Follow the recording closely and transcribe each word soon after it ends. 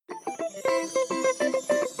And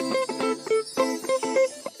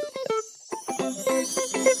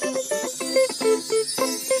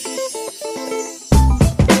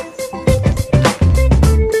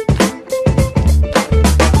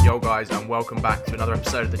welcome back to another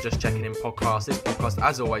episode of the Just Checking In podcast. This podcast,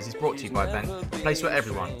 as always, is brought to you by Vent, a place where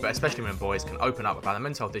everyone, but especially women and boys, can open up about their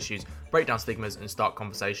mental health issues, break down stigmas, and start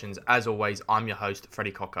conversations. As always, I'm your host, Freddie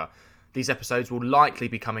Cocker. These episodes will likely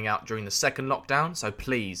be coming out during the second lockdown, so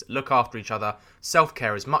please look after each other,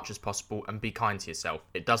 self-care as much as possible, and be kind to yourself.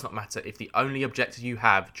 It does not matter if the only objective you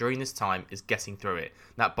have during this time is getting through it.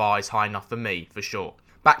 That bar is high enough for me, for sure.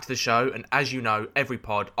 Back to the show, and as you know, every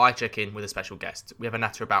pod I check in with a special guest. We have a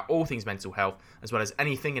natter about all things mental health, as well as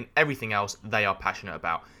anything and everything else they are passionate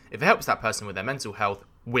about. If it helps that person with their mental health,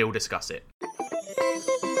 we'll discuss it.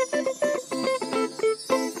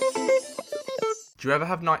 Do you ever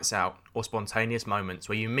have nights out or spontaneous moments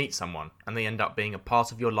where you meet someone and they end up being a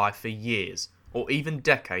part of your life for years, or even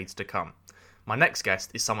decades to come? My next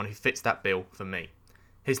guest is someone who fits that bill for me.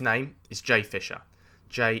 His name is Jay Fisher.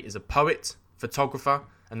 Jay is a poet, photographer,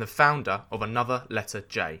 and the founder of Another Letter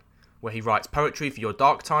J, where he writes poetry for your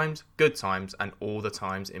dark times, good times, and all the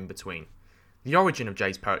times in between. The origin of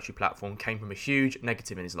Jay's poetry platform came from a huge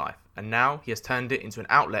negative in his life, and now he has turned it into an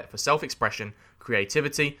outlet for self-expression,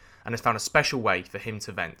 creativity, and has found a special way for him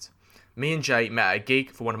to vent. Me and Jay met at a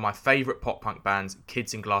gig for one of my favourite pop-punk bands,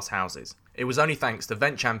 Kids in Glass Houses. It was only thanks to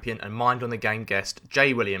Vent champion and Mind on the Game guest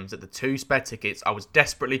Jay Williams that the 2 spare tickets I was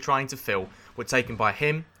desperately trying to fill were taken by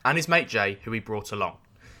him and his mate Jay, who he brought along.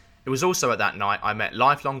 It was also at that night I met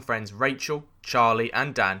lifelong friends Rachel, Charlie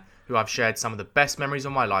and Dan, who I've shared some of the best memories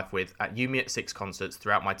of my life with at You Me at 6 concerts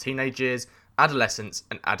throughout my teenage years, adolescence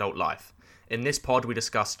and adult life. In this pod we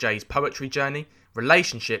discuss Jay's poetry journey,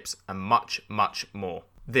 relationships and much, much more.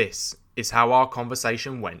 This is how our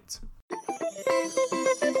conversation went.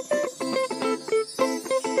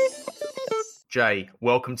 Jay,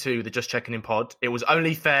 welcome to the Just Checking In pod. It was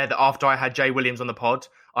only fair that after I had Jay Williams on the pod,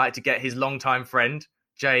 I had to get his longtime friend,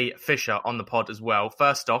 Jay Fisher, on the pod as well.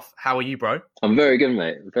 First off, how are you, bro? I'm very good,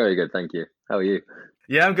 mate. Very good, thank you. How are you?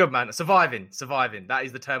 Yeah, I'm good, man. Surviving. That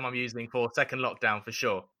is the term I'm using for second lockdown for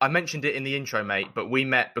sure. I mentioned it in the intro, mate, but we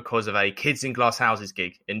met because of a Kids in Glass Houses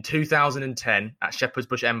gig in 2010 at Shepherd's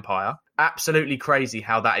Bush Empire. Absolutely crazy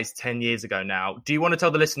how that is 10 years ago now. Do you want to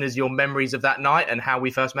tell the listeners your memories of that night and how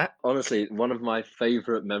we first met? Honestly, one of my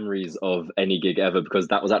favourite memories of any gig ever, because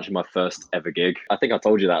that was actually my first ever gig. I think I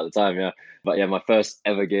told you that at the time, yeah. But yeah, my first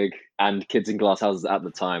ever gig, and Kids in Glass Houses at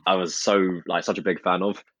the time, I was such a big fan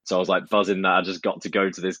of. So I was like buzzing that I just got to go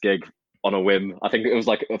to this gig on a whim. I think it was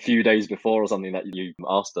like a few days before or something that you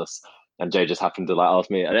asked us. And Jay just happened to ask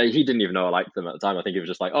me. And he didn't even know I liked them at the time. I think he was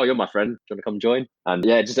just like, oh, you're my friend. Do you want to come join? And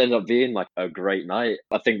yeah, it just ended up being like a great night.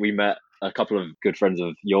 I think we met a couple of good friends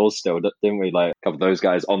of yours still, didn't we? Like a couple of those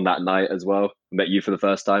guys on that night as well. Met you for the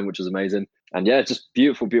first time, which was amazing. And yeah, just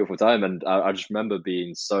beautiful, beautiful time. And I just remember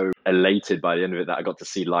being so elated by the end of it that I got to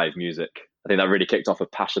see live music. I think that really kicked off a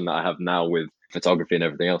passion that I have now with photography and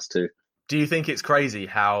everything else too. Do you think it's crazy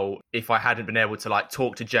how if I hadn't been able to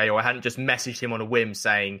talk to Jay, or I hadn't just messaged him on a whim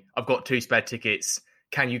saying, I've got 2 spare tickets,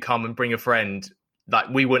 can you come and bring a friend?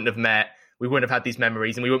 We wouldn't have met, we wouldn't have had these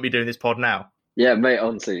memories, and we wouldn't be doing this pod now. Yeah, mate,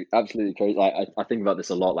 honestly, absolutely crazy. I think about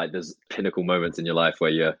this a lot. There's pinnacle moments in your life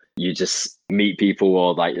where you just meet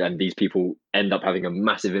people and these people end up having a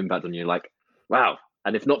massive impact on you. Wow.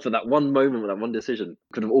 And if not for that one moment, that one decision,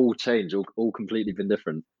 could have all changed, all completely been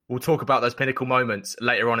different. We'll talk about those pinnacle moments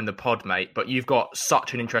later on in the pod, mate, but you've got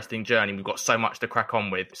such an interesting journey. We've got so much to crack on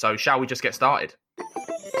with. So shall we just get started?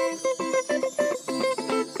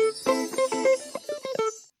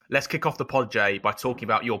 Let's kick off the pod, Jay, by talking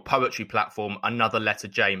about your poetry platform, Another Letter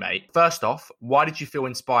J, mate. First off, why did you feel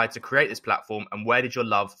inspired to create this platform, and where did your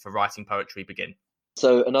love for writing poetry begin?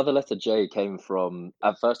 So Another Letter J came from,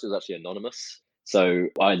 at first it was actually anonymous. So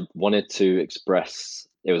I wanted to express,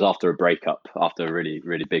 it was after a breakup, after a really,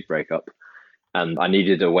 really big breakup. And I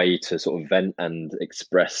needed a way to sort of vent and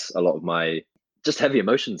express a lot of my just heavy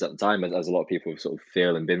emotions at the time, as a lot of people sort of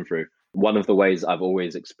feel and been through. One of the ways I've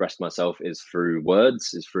always expressed myself is through words,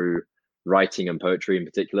 is through writing and poetry in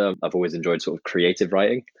particular. I've always enjoyed sort of creative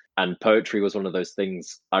writing. And poetry was one of those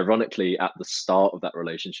things, ironically, at the start of that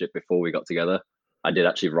relationship before we got together, I did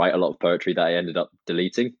actually write a lot of poetry that I ended up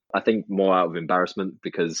deleting. I think more out of embarrassment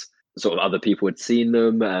because sort of other people had seen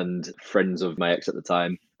them and friends of my ex at the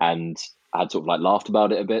time. And I had sort of laughed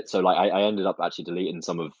about it a bit. So I ended up actually deleting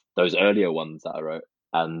some of those earlier ones that I wrote.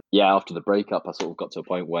 And yeah, after the breakup, I sort of got to a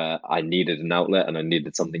point where I needed an outlet and I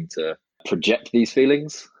needed something to project these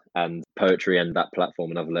feelings. And poetry and that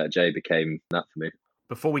platform, Another Letter J, became that for me.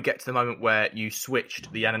 Before we get to the moment where you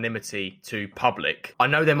switched the anonymity to public, I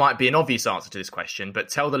know there might be an obvious answer to this question, but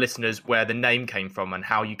tell the listeners where the name came from and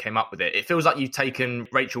how you came up with it. It feels like you've taken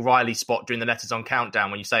Rachel Riley's spot during the Letters on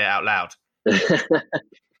Countdown when you say it out loud.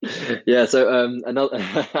 Yeah, so another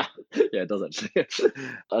yeah, it does actually.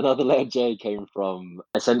 Another letter J came from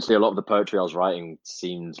essentially a lot of the poetry I was writing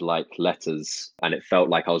seemed like letters, and it felt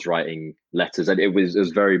like I was writing letters, and it was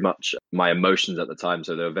very much my emotions at the time,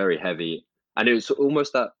 so they were very heavy, and it was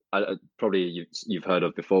almost that probably you've heard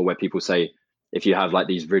of before, where people say if you have like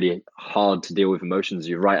these really hard to deal with emotions,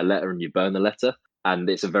 you write a letter and you burn the letter, and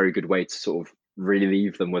it's a very good way to sort of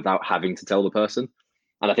relieve them without having to tell the person.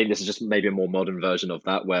 And I think this is just maybe a more modern version of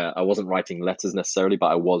that, where I wasn't writing letters necessarily,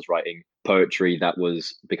 but I was writing poetry that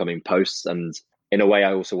was becoming posts. And in a way,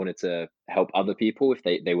 I also wanted to help other people if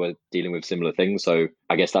they were dealing with similar things. So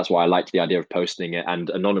I guess that's why I liked the idea of posting it,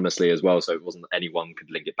 and anonymously as well. So it wasn't anyone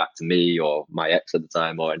could link it back to me or my ex at the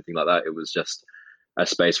time or anything like that. It was just a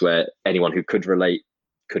space where anyone who could relate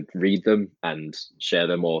could read them and share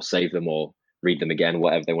them or save them or read them again,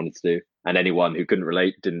 whatever they wanted to do. And anyone who couldn't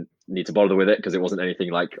relate didn't need to bother with it, because it wasn't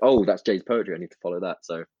anything like, oh, that's Jay's poetry, I need to follow that.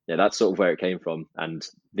 So yeah, that's sort of where it came from. And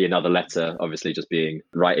the another letter obviously just being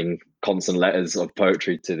writing constant letters of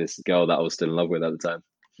poetry to this girl that I was still in love with at the time.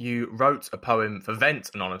 You wrote a poem for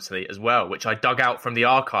Vent anonymously as well, which I dug out from the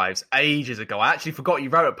archives ages ago. I actually forgot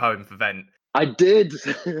you wrote a poem for Vent. I did.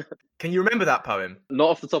 Can you remember that poem? Not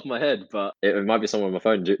off the top of my head, but it might be somewhere on my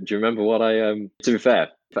phone. Do you remember what I to be fair,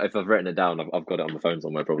 if I've written it down, I've got it on my phone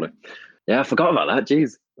somewhere probably. Yeah, I forgot about that.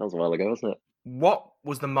 Jeez, that was a while ago, wasn't it? What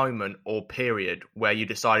was the moment or period where you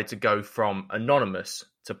decided to go from anonymous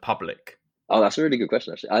to public? Oh, that's a really good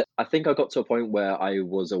question, actually. I think I got to a point where I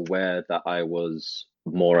was aware that I was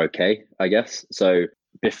more okay, I guess. So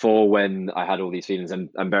before, when I had all these feelings,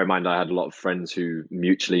 and bear in mind, I had a lot of friends who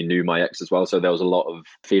mutually knew my ex as well. So there was a lot of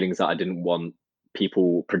feelings that I didn't want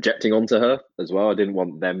people projecting onto her as well. I didn't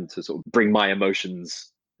want them to sort of bring my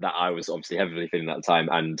emotions that I was obviously heavily feeling at the time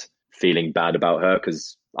and feeling bad about her,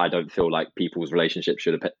 because I don't feel like people's relationships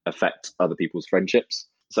should affect other people's friendships.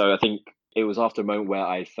 So I think it was after a moment where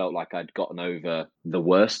I felt like I'd gotten over the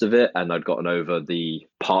worst of it and I'd gotten over the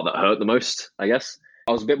part that hurt the most, I guess.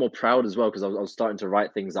 I was a bit more proud as well, because I was starting to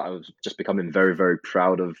write things that I was just becoming very, very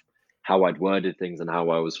proud of how I'd worded things and how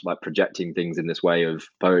I was like projecting things in this way of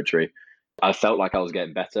poetry. I felt like I was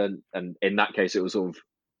getting better. And in that case, it was sort of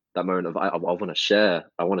that moment of I want to share.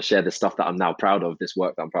 I want to share the stuff that I'm now proud of, this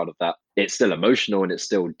work that I'm proud of, that it's still emotional and it's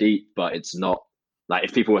still deep, but it's not like,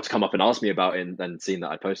 if people were to come up and ask me about it and seen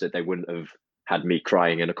that I posted, they wouldn't have had me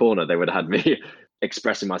crying in a corner. They would have had me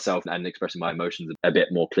expressing myself and expressing my emotions a bit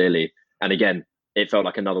more clearly. And again, it felt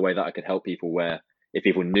like another way that I could help people, where if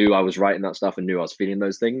people knew I was writing that stuff and knew I was feeling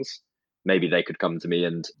those things, maybe they could come to me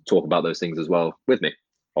and talk about those things as well with me,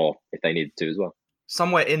 or if they needed to as well.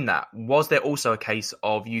 Somewhere in that, was there also a case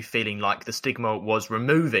of you feeling like the stigma was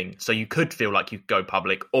removing so you could feel like you could go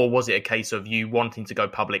public, or was it a case of you wanting to go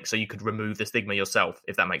public so you could remove the stigma yourself,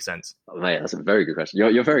 if that makes sense? Oh, mate, that's a very good question.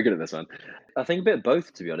 You're very good at this, man. I think a bit of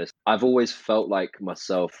both, to be honest. I've always felt like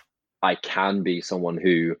myself, I can be someone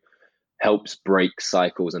who helps break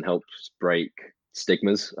cycles and helps break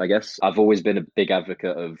stigmas, I guess. I've always been a big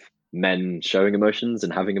advocate of men showing emotions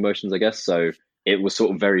and having emotions, I guess. So it was sort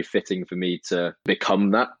of very fitting for me to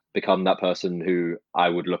become that person who I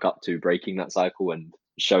would look up to, breaking that cycle and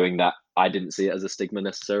showing that I didn't see it as a stigma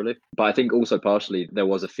necessarily. But I think also partially there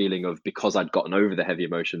was a feeling of, because I'd gotten over the heavy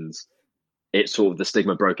emotions, it sort of, the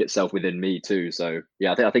stigma broke itself within me too. So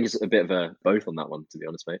yeah, I think it's a bit of a both on that one, to be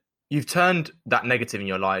honest, mate. You've turned that negative in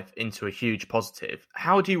your life into a huge positive.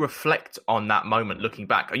 How do you reflect on that moment looking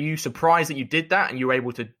back? Are you surprised that you did that and you were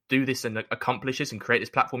able to do this and accomplish this and create this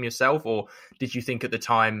platform yourself? Or did you think at the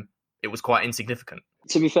time it was quite insignificant?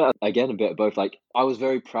 To be fair, again, a bit of both. Like, I was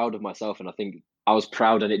very proud of myself, and I think I was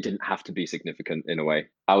proud and it didn't have to be significant in a way.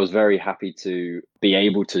 I was very happy to be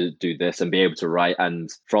able to do this and be able to write. And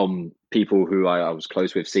from people who I was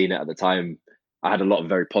close with seeing it at the time, I had a lot of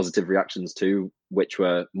very positive reactions too, which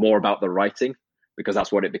were more about the writing, because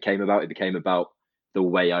that's what it became about. It became about the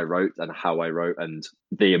way I wrote and how I wrote and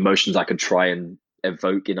the emotions I could try and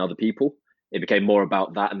evoke in other people. It became more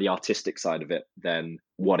about that and the artistic side of it than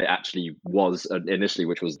what it actually was initially,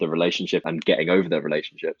 which was the relationship and getting over the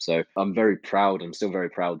relationship. So I'm very proud. I'm still very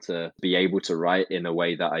proud to be able to write in a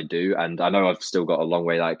way that I do. And I know I've still got a long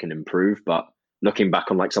way that I can improve, but looking back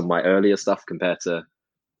on like some of my earlier stuff compared to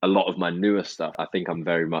a lot of my newer stuff, I think I'm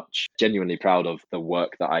very much genuinely proud of the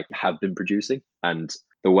work that I have been producing and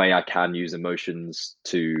the way I can use emotions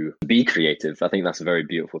to be creative. I think that's a very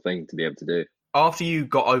beautiful thing to be able to do. After you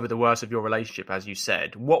got over the worst of your relationship, as you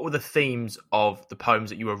said, what were the themes of the poems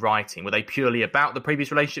that you were writing? Were they purely about the previous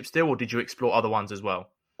relationship still, or did you explore other ones as well?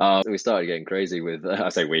 We started getting crazy with, I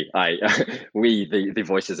say we, the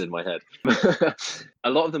voices in my head. A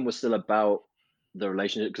lot of them were still about the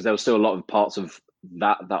relationship because there was still a lot of parts of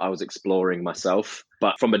that I was exploring myself,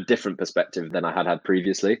 but from a different perspective than I had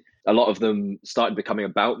previously. A lot of them started becoming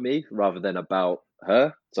about me rather than about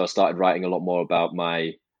her. So I started writing a lot more about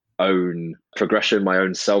my own progression, my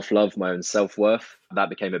own self-love, my own self-worth. That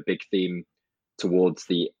became a big theme towards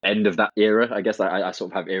the end of that era. I guess I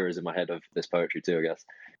sort of have eras in my head of this poetry too, I guess.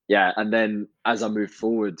 Yeah. And then as I moved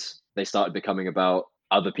forward, they started becoming about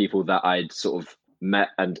other people that I'd sort of met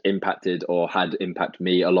and impacted or had impact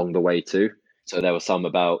me along the way too. So there were some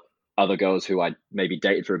about other girls who I maybe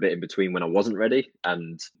dated for a bit in between when I wasn't ready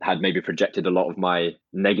and had maybe projected a lot of my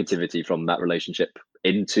negativity from that relationship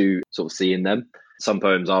into sort of seeing them. Some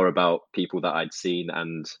poems are about people that I'd seen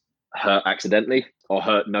and hurt accidentally or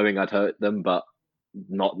hurt knowing I'd hurt them, but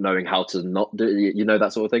not knowing how to not do it,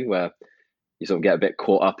 that sort of thing where you sort of get a bit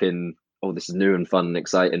caught up in, oh, this is new and fun and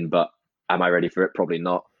exciting, but am I ready for it? Probably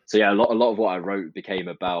not. So yeah, a lot of what I wrote became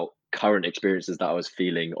about current experiences that I was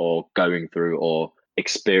feeling or going through or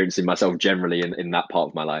experiencing myself generally in that part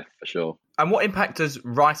of my life for sure. And what impact does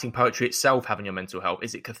writing poetry itself have on your mental health?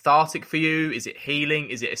 Is it cathartic for you? Is it healing?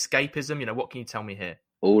 Is it escapism? What can you tell me here?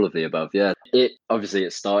 All of the above, yeah. It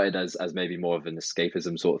started as maybe more of an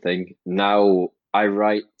escapism sort of thing. Now I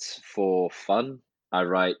write for fun. I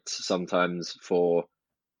write sometimes for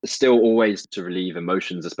still always to relieve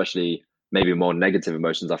emotions, especially maybe more negative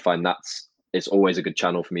emotions. I find it's always a good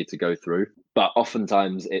channel for me to go through. But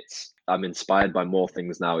oftentimes I'm inspired by more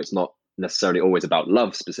things now. It's not necessarily always about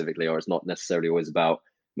love specifically, or it's not necessarily always about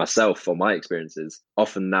myself or my experiences.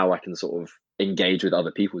 Often now I can sort of engage with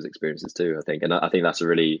other people's experiences too, I think. And I think that's a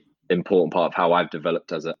really important part of how I've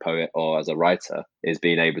developed as a poet or as a writer, is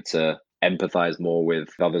being able to empathize more with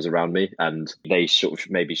others around me, and they sort of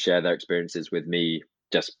maybe share their experiences with me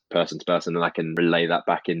just person to person, and I can relay that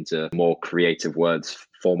back into more creative words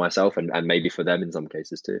for myself and maybe for them in some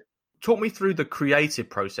cases too. Talk me through the creative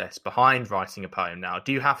process behind writing a poem now.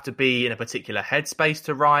 Do you have to be in a particular headspace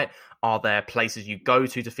to write? Are there places you go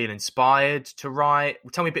to feel inspired to write?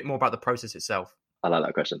 Tell me a bit more about the process itself. I like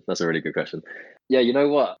that question. That's a really good question. Yeah, you know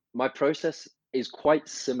what? My process is quite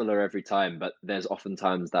similar every time, but there's often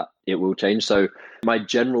times that it will change. So my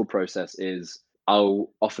general process is I'll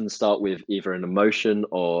often start with either an emotion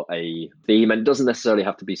or a theme, and it doesn't necessarily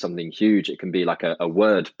have to be something huge. It can be like a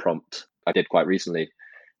word prompt I did quite recently,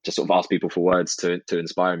 just sort of ask people for words to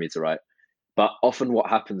inspire me to write. But often what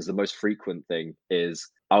happens, the most frequent thing is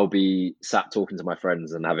I'll be sat talking to my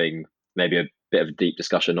friends and having maybe a bit of a deep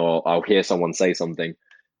discussion, or I'll hear someone say something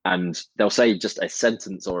and they'll say just a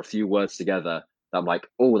sentence or a few words together that I'm like,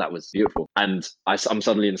 oh, that was beautiful. And I'm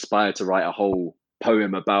suddenly inspired to write a whole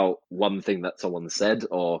poem about one thing that someone said,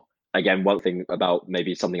 or again, one thing about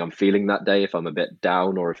maybe something I'm feeling that day, if I'm a bit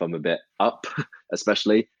down or if I'm a bit up,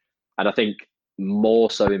 especially. And I think more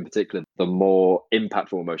so in particular, the more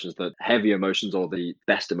impactful emotions, the heavier emotions or the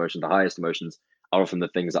best emotions, the highest emotions are often the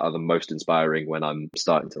things that are the most inspiring when I'm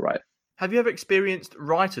starting to write. Have you ever experienced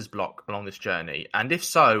writer's block along this journey? And if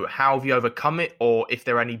so, how have you overcome it? Or if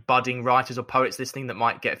there are any budding writers or poets listening that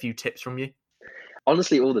might get a few tips from you?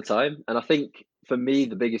 Honestly, all the time. And I think for me,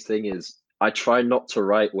 the biggest thing is I try not to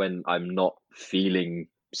write when I'm not feeling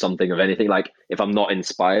something of anything. Like if I'm not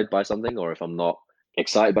inspired by something, or if I'm not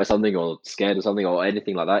excited by something or scared of something or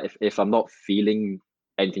anything like that, if I'm not feeling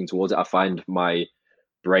anything towards it, I find my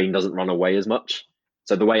brain doesn't run away as much.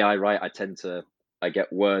 So the way I write, I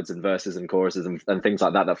get words and verses and choruses and things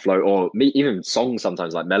like that flow, or me even songs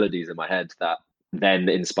sometimes, like melodies in my head that then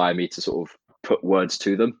inspire me to sort of put words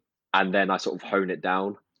to them, and then I sort of hone it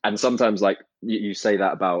down. And sometimes, like you say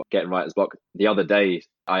that about getting writer's block. The other day,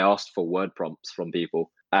 I asked for word prompts from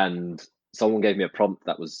people, and someone gave me a prompt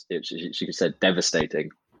that was, she said, devastating.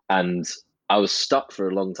 And I was stuck for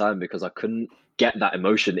a long time because I couldn't get that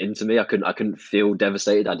emotion into me. I couldn't feel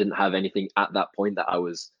devastated. I didn't have anything at that point that I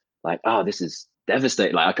was like, oh, this is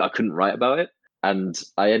devastating. Like I couldn't write about it. And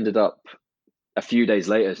I ended up a few days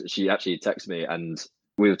later, she actually texted me and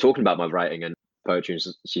we were talking about my writing and poetry.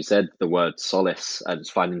 And she said the word solace and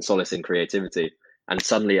finding solace in creativity. And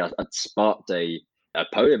suddenly I sparked a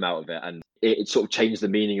poem out of it. And it sort of changed the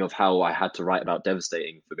meaning of how I had to write about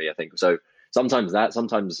devastating for me, I think. So sometimes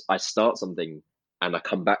I start something and I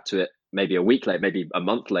come back to it maybe a week later, maybe a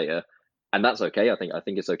month later. And that's okay. I think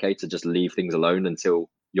it's okay to just leave things alone until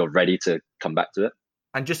you're ready to come back to it.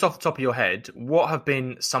 And just off the top of your head, what have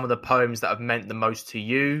been some of the poems that have meant the most to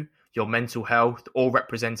you, your mental health, or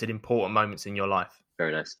represented important moments in your life?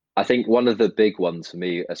 Very nice. I think one of the big ones for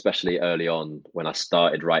me, especially early on when I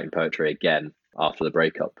started writing poetry again after the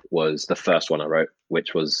breakup, was the first one I wrote,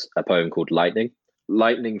 which was a poem called Lightning.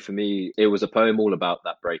 Lightning for me, it was a poem all about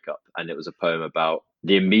that breakup. And it was a poem about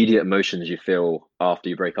the immediate emotions you feel after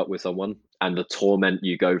you break up with someone and the torment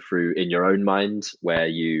you go through in your own mind, where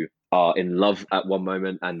you are in love at one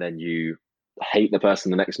moment and then you hate the person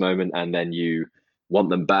the next moment, and then you want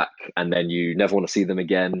them back, and then you never want to see them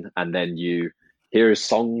again, and then you hear a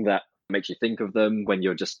song that makes you think of them when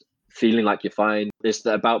you're just feeling like you're fine. It's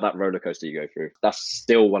about that roller coaster you go through. That's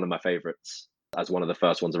still one of my favorites as one of the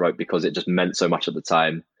first ones I wrote, because it just meant so much at the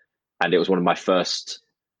time. And it was one of my first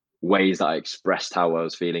ways that I expressed how I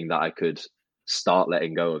was feeling, that I could start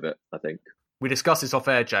letting go of it, I think. We discussed this off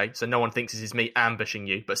air, Jay, so no one thinks this is me ambushing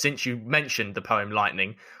you. But since you mentioned the poem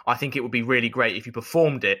Lightning, I think it would be really great if you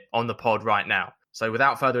performed it on the pod right now. So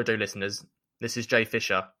without further ado, listeners, this is Jay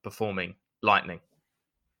Fisher performing Lightning.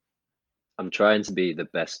 I'm trying to be the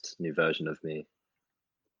best new version of me,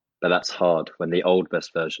 but that's hard when the old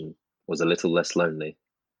best version was a little less lonely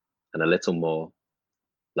and a little more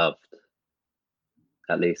loved.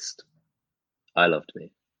 At least, I loved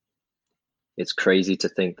me. It's crazy to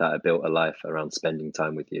think that I built a life around spending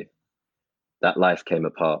time with you. That life came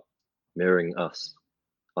apart, mirroring us,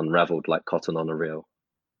 unraveled like cotton on a reel.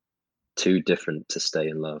 Too different to stay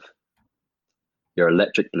in love. Your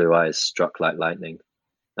electric blue eyes struck like lightning,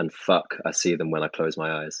 and fuck, I see them when I close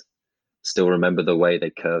my eyes. Still remember the way they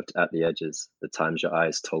curved at the edges, the times your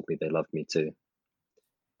eyes told me they loved me too.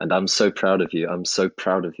 And I'm so proud of you, I'm so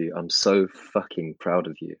proud of you, I'm so fucking proud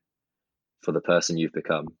of you for the person you've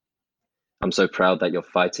become. I'm so proud that you're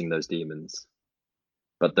fighting those demons.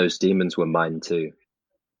 But those demons were mine too.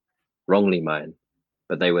 Wrongly mine,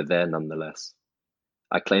 but they were there nonetheless.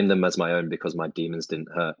 I claimed them as my own because my demons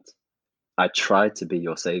didn't hurt. I tried to be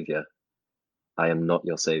your savior. I am not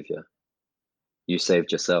your savior. You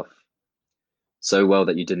saved yourself. So well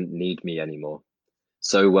that you didn't need me anymore.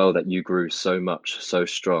 So well that you grew so much, so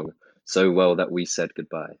strong, so well that we said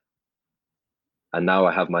goodbye. And now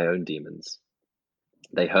I have my own demons.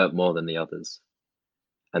 They hurt more than the others.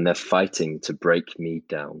 And they're fighting to break me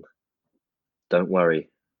down. Don't worry.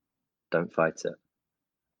 Don't fight it.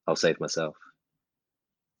 I'll save myself.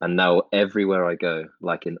 And now everywhere I go,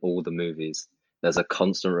 like in all the movies, there's a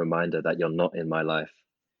constant reminder that you're not in my life,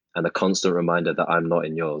 and a constant reminder that I'm not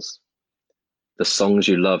in yours. The songs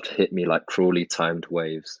you loved hit me like cruelly timed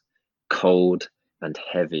waves, cold and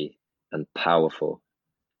heavy and powerful.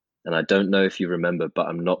 And I don't know if you remember, but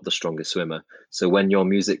I'm not the strongest swimmer. So when your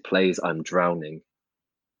music plays, I'm drowning.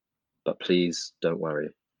 But please don't worry,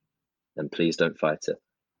 and please don't fight it.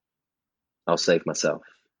 I'll save myself.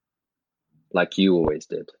 Like you always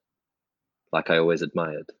did. Like I always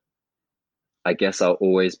admired. I guess I'll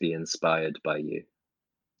always be inspired by you.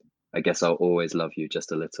 I guess I'll always love you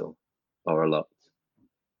just a little, or a lot.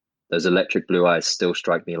 Those electric blue eyes still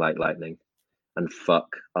strike me like lightning, and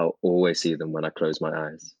fuck, I'll always see them when I close my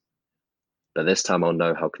eyes. But this time I'll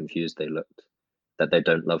know how confused they looked, that they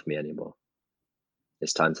don't love me anymore.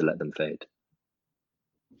 It's time to let them fade.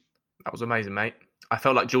 That was amazing, mate. I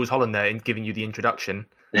felt like Jules Holland there in giving you the introduction.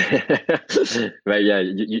 Mate, yeah,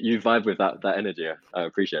 you vibe with that energy. I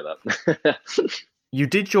appreciate that. You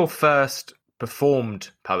did your first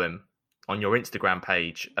performed poem on your Instagram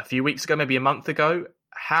page a few weeks ago, maybe a month ago.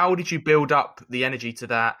 How did you build up the energy to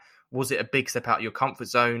that? Was it a big step out of your comfort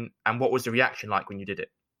zone? And what was the reaction like when you did it?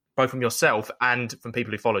 Both from yourself and from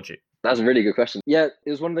people who followed you. That's a really good question. Yeah, it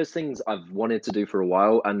was one of those things I've wanted to do for a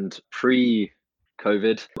while. And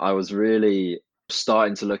pre-COVID, I was really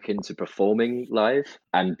starting to look into performing live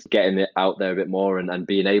and getting it out there a bit more, and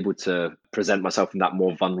being able to present myself in that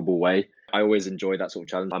more vulnerable way. I always enjoy that sort of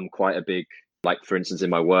challenge. I'm quite a big, like, for instance, in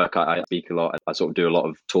my work, I speak a lot. I sort of do a lot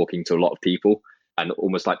of talking to a lot of people and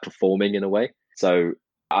almost like performing in a way. So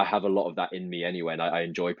I have a lot of that in me anyway, and I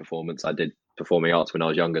enjoy performance. I did performing arts when I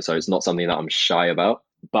was younger, so it's not something that I'm shy about.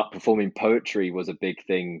 But performing poetry was a big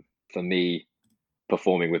thing for me,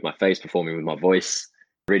 performing with my face, performing with my voice,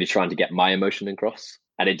 really trying to get my emotion across.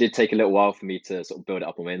 And it did take a little while for me to sort of build it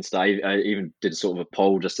up on my Insta. I even did sort of a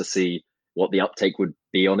poll just to see what the uptake would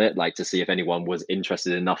be on it, like to see if anyone was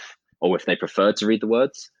interested enough or if they preferred to read the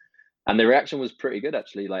words. And the reaction was pretty good,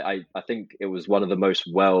 actually. Like I think it was one of the most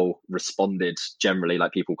well responded generally,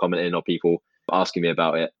 like people commenting or people asking me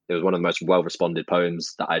about it. It was one of the most well responded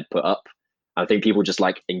poems that I'd put up. I think people just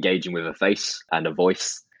like engaging with a face and a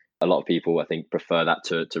voice. A lot of people, I think, prefer that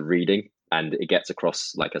to reading, and it gets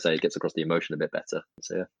across, like I say, it gets across the emotion a bit better.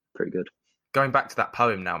 So yeah, pretty good. Going back to that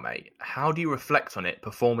poem now, mate, how do you reflect on it,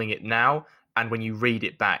 performing it now, and when you read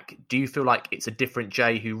it back, do you feel like it's a different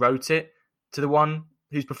Jay who wrote it to the one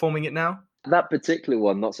who's performing it now? That particular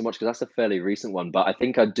one, not so much because that's a fairly recent one, but I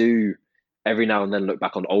think I do every now and then look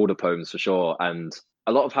back on older poems for sure. And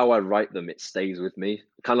a lot of how I write them, it stays with me,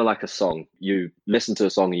 kind of like a song. You listen to a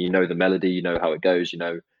song and you know the melody, you know how it goes, you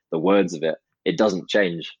know the words of it. It doesn't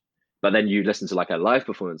change. But then you listen to like a live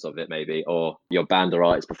performance of it, maybe, or your band or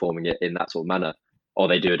artist performing it in that sort of manner, or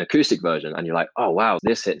they do an acoustic version, and you're like, oh, wow,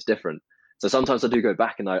 this hit's different. So sometimes I do go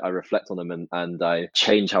back and I reflect on them and I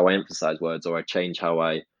change how I emphasize words or I change how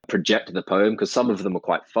I project the poem because some of them are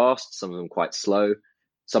quite fast, some of them quite slow.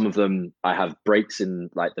 Some of them I have breaks in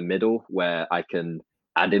like the middle where I can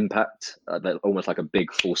add impact, almost like a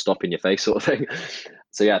big full stop in your face sort of thing.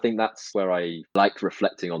 So yeah, I think that's where I like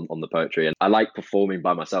reflecting on the poetry, and I like performing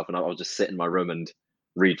by myself, and I'll just sit in my room and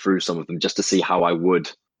read through some of them just to see how I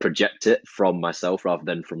would project it from myself rather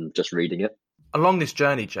than from just reading it. Along this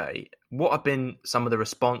journey, Jay, what have been some of the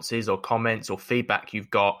responses or comments or feedback you've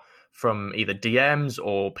got from either DMs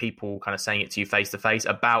or people kind of saying it to you face to face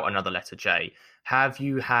about Another Letter J? Have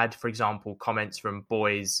you had, for example, comments from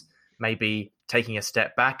boys maybe taking a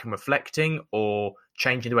step back and reflecting or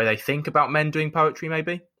changing the way they think about men doing poetry,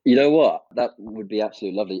 maybe? You know what? That would be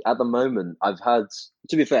absolutely lovely. At the moment, I've had,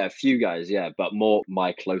 to be fair, a few guys, yeah, but more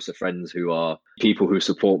my closer friends who are people who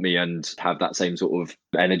support me and have that same sort of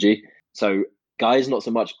energy. So guys, not so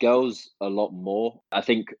much. Girls, a lot more. I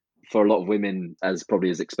think for a lot of women, as probably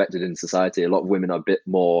is expected in society, a lot of women are a bit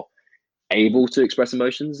more able to express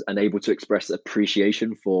emotions and able to express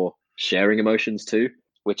appreciation for sharing emotions too,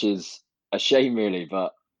 which is a shame really,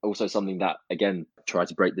 but also something that, again, try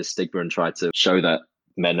to break this stigma and try to show that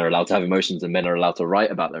men are allowed to have emotions and men are allowed to write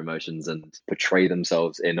about their emotions and portray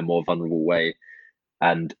themselves in a more vulnerable way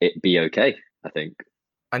and it be okay, I think.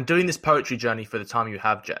 And doing this poetry journey for the time you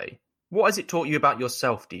have, Jay, what has it taught you about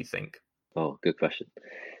yourself, do you think? Oh, good question.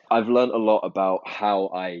 I've learned a lot about how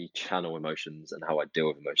I channel emotions and how I deal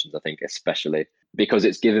with emotions, I think, especially because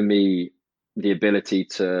it's given me the ability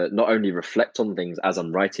to not only reflect on things as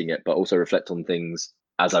I'm writing it, but also reflect on things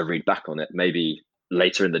as I read back on it, maybe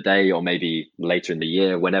later in the day or maybe later in the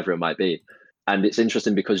year, whenever it might be. And it's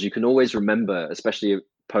interesting because you can always remember, especially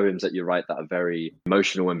poems that you write that are very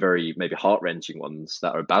emotional and very maybe heart-wrenching ones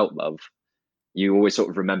that are about love. You always sort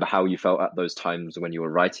of remember how you felt at those times when you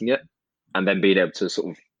were writing it, and then being able to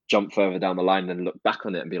sort of jump further down the line and look back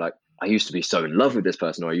on it and be like, I used to be so in love with this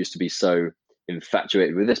person, or I used to be so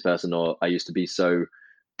infatuated with this person, or I used to be so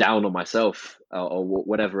down on myself, or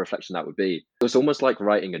whatever reflection that would be. It's almost like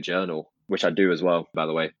writing a journal, which I do as well, by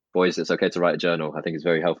the way. Boys, it's okay to write a journal. I think it's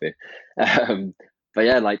very healthy. But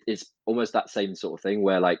yeah, like it's almost that same sort of thing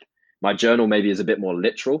where like my journal maybe is a bit more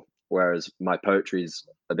literal, whereas my poetry is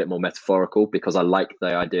a bit more metaphorical because I like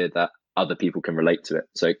the idea that other people can relate to it.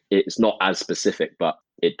 So it's not as specific, but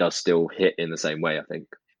it does still hit in the same way, I think.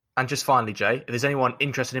 And just finally, Jay, if there's anyone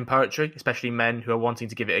interested in poetry, especially men who are wanting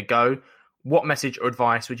to give it a go, what message or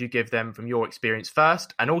advice would you give them from your experience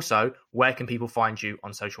first? And also, where can people find you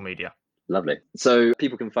on social media? Lovely. So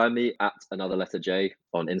people can find me at Another Letter J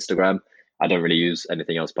on Instagram. I don't really use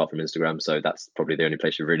anything else apart from Instagram, so that's probably the only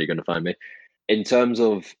place you're really going to find me. In terms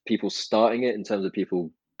of people starting it, in terms of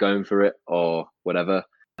people going for it or whatever,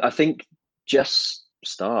 I think just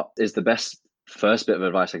start is the best first bit of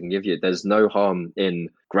advice I can give you. There's no harm in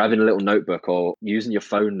grabbing a little notebook or using your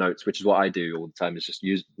phone notes, which is what I do all the time, is just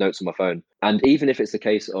use notes on my phone. And even if it's the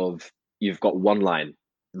case of you've got one line,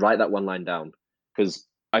 write that one line down. Because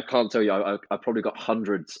I can't tell you, I've probably got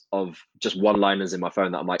hundreds of just one-liners in my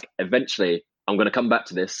phone that I'm like, eventually I'm going to come back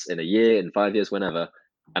to this in a year, in 5 years, whenever,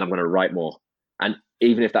 and I'm going to write more. And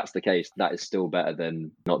even if that's the case, that is still better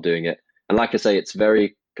than not doing it. And like I say, it's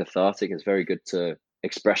very cathartic. It's very good to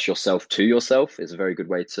express yourself to yourself. It's a very good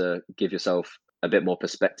way to give yourself a bit more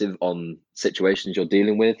perspective on situations you're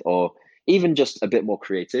dealing with, or even just a bit more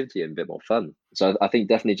creativity and a bit more fun. So I think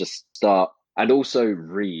definitely just start, and also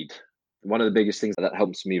read. One of the biggest things that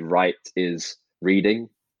helps me write is reading,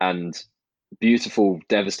 and beautiful,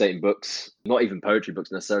 devastating books, not even poetry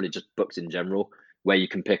books necessarily, just books in general, where you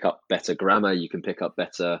can pick up better grammar, you can pick up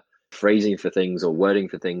better phrasing for things or wording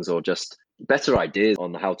for things, or just better ideas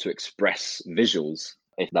on how to express visuals,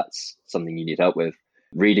 if that's something you need help with.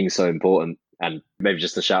 Reading's so important. And maybe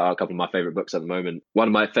just to shout out a couple of my favorite books at the moment. One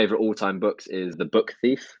of my favorite all-time books is The Book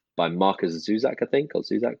Thief by Marcus Zuzak, I think, or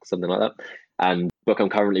Zuzak, something like that. And book I'm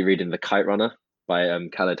currently reading, The Kite Runner by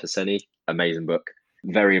Khaled Hosseini. Amazing book.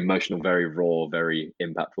 Very emotional, very raw, very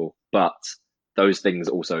impactful. But those things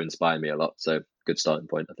also inspire me a lot. So good starting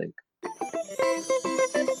point, I think.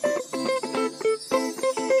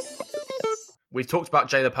 We've talked about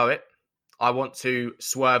Jay the Poet. I want to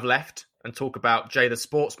swerve left and talk about Jay the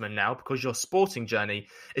Sportsman now, because your sporting journey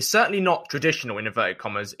is certainly not traditional, in inverted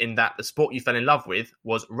commas, in that the sport you fell in love with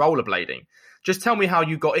was rollerblading. Just tell me how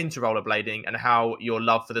you got into rollerblading and how your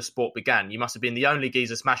love for the sport began. You must have been the only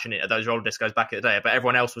geezer smashing it at those roller discos back in the day, but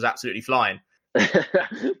everyone else was absolutely flying.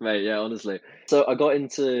 Mate, yeah, honestly. So I got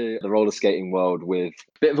into the roller skating world with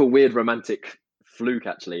a bit of a weird romantic fluke,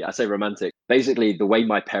 actually. I say romantic. Basically, the way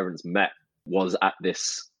my parents met was at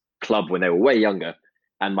this club when they were way younger.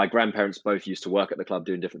 And my grandparents both used to work at the club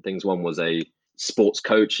doing different things. One was a sports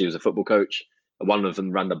coach, he was a football coach. One of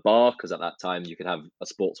them ran the bar, because at that time you could have a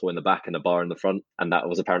sports hall in the back and a bar in the front. And that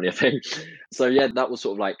was apparently a thing. So, yeah, that was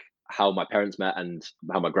sort of like how my parents met and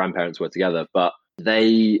how my grandparents were together. But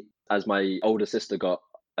they, as my older sister got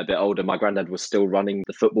a bit older, my granddad was still running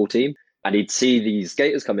the football team. And he'd see these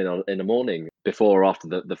skaters come in the morning before or after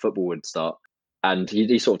the football would start. And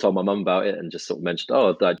he sort of told my mum about it and just sort of mentioned,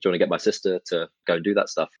 oh, do you want to get my sister to go and do that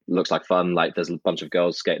stuff? It looks like fun. Like there's a bunch of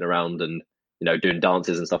girls skating around and, doing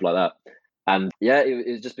dances and stuff like that. And yeah,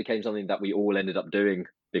 it just became something that we all ended up doing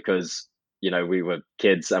because, we were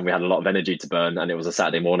kids and we had a lot of energy to burn, and it was a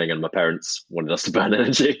Saturday morning and my parents wanted us to burn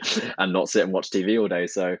energy and not sit and watch TV all day.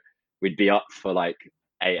 So we'd be up for like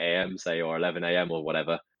 8 a.m., say, or 11 a.m. or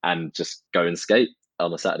whatever, and just go and skate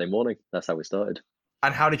on a Saturday morning. That's how we started.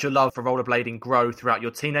 And how did your love for rollerblading grow throughout your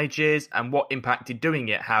teenage years, and what impact did doing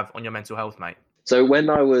it have on your mental health, mate? So when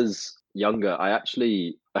I was younger, I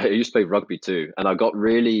used to play rugby too, and I got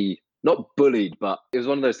really, not bullied, but it was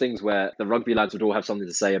one of those things where the rugby lads would all have something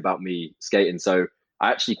to say about me skating. So I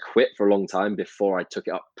actually quit for a long time before I took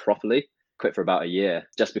it up properly. Quit for about a year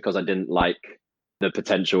just because I didn't like the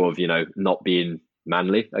potential of, not being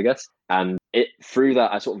manly, I guess. And through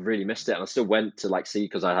that, I sort of really missed it. And I still went to like see,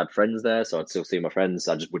 because I had friends there. So I'd still see my friends.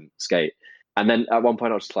 I just wouldn't skate. And then at one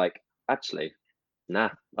point I was just like, actually, nah,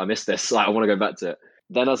 I missed this. Like, I want to go back to it.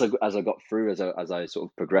 Then as I got through, as I sort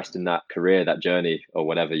of progressed in that career, that journey, or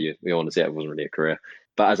whatever you want to say, it wasn't really a career.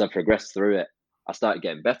 But as I progressed through it, I started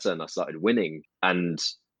getting better and I started winning. And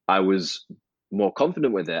I was more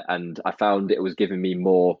confident with it. And I found it was giving me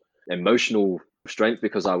more emotional strength,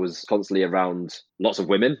 because I was constantly around lots of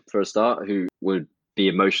women for a start who would be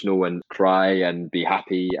emotional and cry and be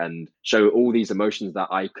happy and show all these emotions that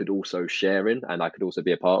I could also share in and I could also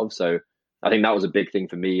be a part of. So I think that was a big thing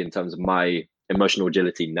for me in terms of my emotional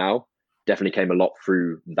agility now. Definitely came a lot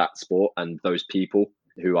through that sport and those people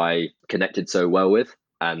who I connected so well with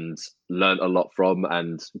and learned a lot from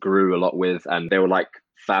and grew a lot with. And they were like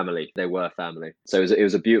family. They were family. So it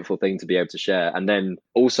was a beautiful thing to be able to share. And then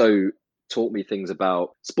also taught me things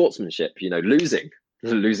about sportsmanship,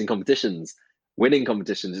 losing competitions, winning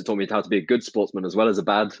competitions. It taught me how to be a good sportsman as well as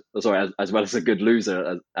as well as a good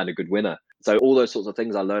loser and a good winner. So all those sorts of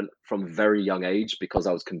things I learned from a very young age, because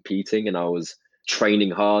I was competing and I was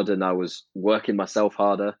training hard and I was working myself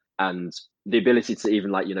harder, and the ability to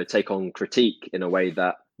even take on critique in a way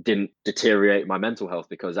that didn't deteriorate my mental health,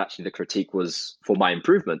 because actually the critique was for my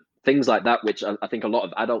improvement. Things like that, which I think a lot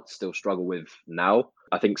of adults still struggle with now.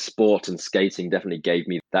 I think sport and skating definitely gave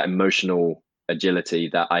me that emotional agility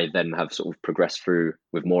that I then have sort of progressed through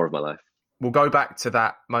with more of my life. We'll go back to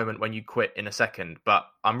that moment when you quit in a second, but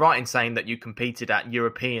I'm right in saying that you competed at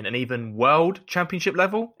European and even World Championship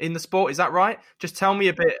level in the sport. Is that right? Just tell me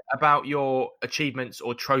a bit about your achievements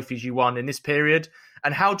or trophies you won in this period,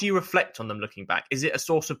 and how do you reflect on them looking back? Is it a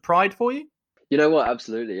source of pride for you? You know what?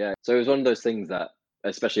 Absolutely, yeah. So it was one of those things that,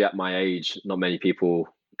 especially at my age, not many people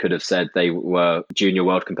could have said they were junior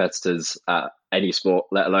world competitors at any sport,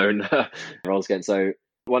 let alone roller skating. So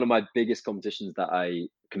one of my biggest competitions that I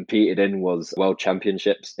competed in was World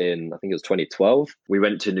Championships in, I think it was 2012. We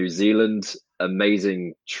went to New Zealand,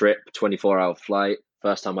 amazing trip, 24-hour flight.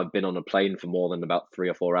 First time I've been on a plane for more than about 3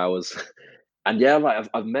 or 4 hours. And yeah, like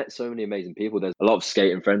I've met so many amazing people. There's a lot of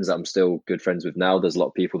skating friends that I'm still good friends with now. There's a lot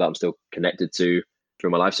of people that I'm still connected to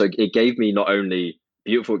through my life. So it gave me not only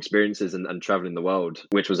beautiful experiences and traveling the world,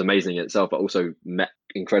 which was amazing in itself, but also met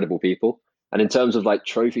incredible people. And in terms of like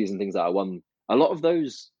trophies and things that I won, a lot of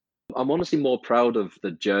those, I'm honestly more proud of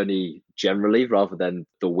the journey generally rather than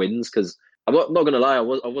the wins, because I'm not going to lie, I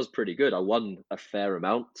was pretty good. I won a fair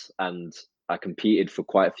amount and I competed for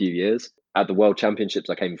quite a few years. At the World Championships,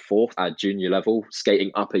 I came fourth at junior level,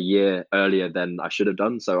 skating up a year earlier than I should have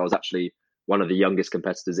done. So I was actually one of the youngest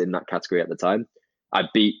competitors in that category at the time. I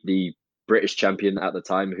beat the British champion at the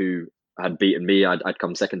time, who had beaten me. I'd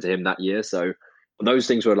come second to him that year. So those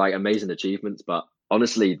things were like amazing achievements. But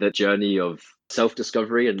honestly, the journey of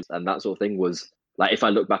self-discovery and that sort of thing was like, if I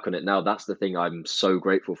look back on it now, that's the thing I'm so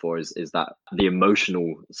grateful for is that the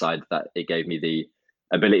emotional side that it gave me, the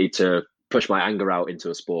ability to push my anger out into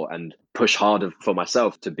a sport and push harder for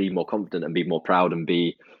myself to be more confident and be more proud and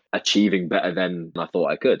be achieving better than I thought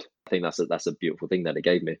I could. I think that's a beautiful thing that it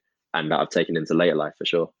gave me and that I've taken into later life for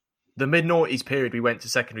sure. The mid-noughties period we went to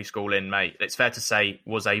secondary school in, mate, it's fair to say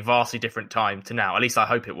was a vastly different time to now. At least I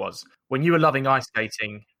hope it was. When you were loving ice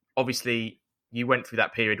skating, obviously you went through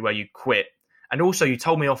that period where you quit. And also you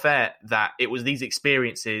told me off air that it was these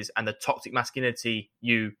experiences and the toxic masculinity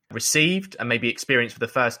you received and maybe experienced for the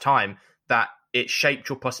first time that it shaped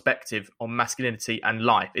your perspective on masculinity and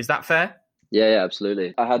life. Is that fair? Yeah,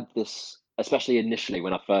 absolutely. I had this, especially initially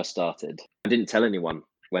when I first started. I didn't tell anyone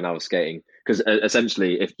when I was skating because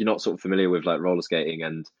essentially, if you're not sort of familiar with like roller skating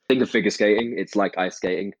and think of figure skating, it's like ice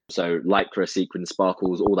skating. So lycra, sequins,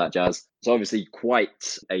 sparkles, all that jazz. So obviously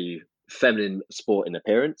quite a feminine sport in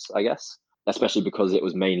appearance, I guess, especially because it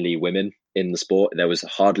was mainly women in the sport. There was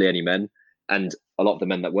hardly any men. And a lot of the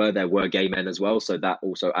men that were there were gay men as well. So that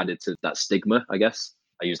also added to that stigma, I guess.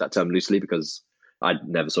 I use that term loosely because I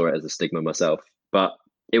never saw it as a stigma myself. But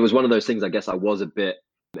it was one of those things I guess I was a bit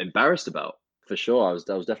embarrassed about. For sure, I was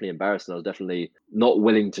definitely embarrassed, and I was definitely not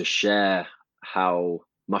willing to share how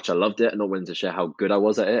much I loved it and not willing to share how good I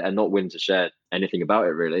was at it and not willing to share anything about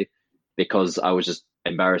it really because I was just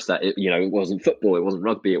embarrassed that it wasn't football, it wasn't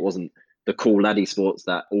rugby, it wasn't the cool laddie sports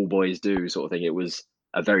that all boys do sort of thing. It was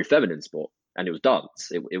a very feminine sport and it was dance.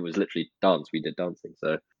 It was literally dance. We did dancing.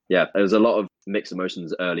 So yeah, there was a lot of mixed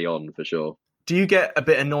emotions early on for sure. Do you get a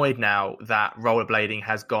bit annoyed now that rollerblading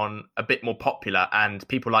has gone a bit more popular and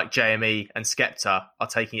people like JME and Skepta are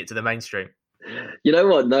taking it to the mainstream? You know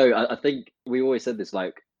what? No, I think we always said this,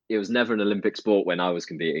 like it was never an Olympic sport when I was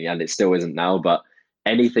competing and it still isn't now, but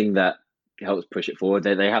anything that helps push it forward,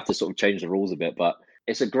 they have to sort of change the rules a bit, but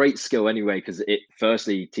it's a great skill anyway, because it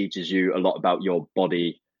firstly teaches you a lot about your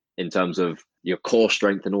body in terms of your core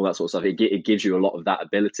strength and all that sort of stuff. It gives you a lot of that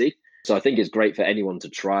ability. So I think it's great for anyone to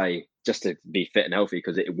try just to be fit and healthy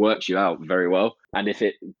because it works you out very well. And if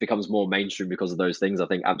it becomes more mainstream because of those things, I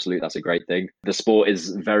think absolutely that's a great thing. The sport is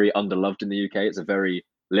very underloved in the UK. It's a very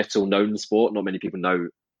little known sport. Not many people know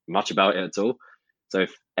much about it at all. So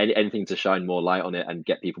if anything to shine more light on it and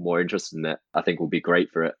get people more interested in it, I think will be great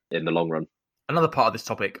for it in the long run. Another part of this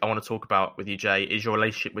topic I want to talk about with you, Jay, is your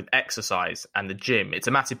relationship with exercise and the gym. It's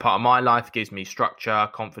a massive part of my life. It gives me structure,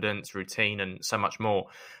 confidence, routine, and so much more.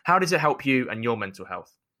 How does it help you and your mental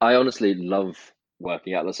health? I honestly love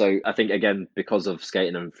working out. So I think, again, because of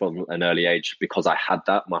skating and from an early age, because I had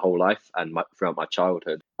that my whole life and throughout my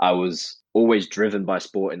childhood, I was always driven by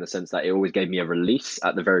sport in the sense that it always gave me a release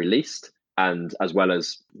at the very least. And as well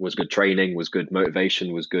as was good training, was good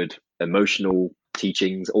motivation, was good emotional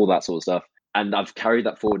teachings, all that sort of stuff. And I've carried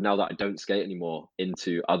that forward now that I don't skate anymore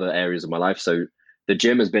into other areas of my life. So the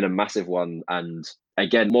gym has been a massive one. And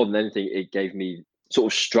again, more than anything, it gave me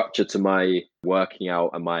sort of structure to my working out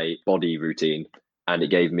and my body routine. And it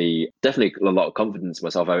gave me definitely a lot of confidence in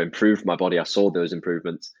myself. I improved my body. I saw those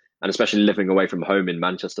improvements. And especially living away from home in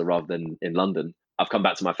Manchester rather than in London, I've come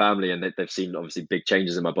back to my family and they've seen obviously big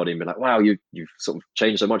changes in my body and been like, wow, you've sort of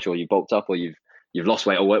changed so much, or you bulked up, or you've lost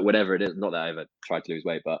weight, or whatever it is. Not that I ever tried to lose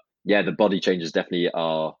weight, but yeah, the body changes definitely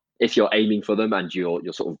are, if you're aiming for them and you're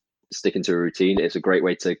sort of sticking to a routine, it's a great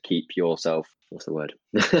way to keep yourself, what's the word?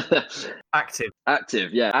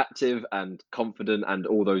 Active, yeah, active and confident and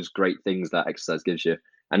all those great things that exercise gives you.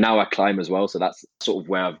 And now I climb as well, so that's sort of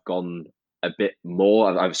where I've gone a bit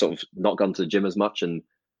more. I've sort of not gone to the gym as much and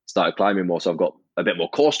started climbing more, so I've got a bit more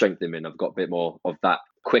core strength in me, and I've got a bit more of that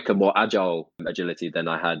quicker, more agile agility than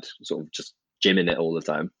I had sort of just gymming it all the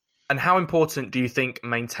time. And how important do you think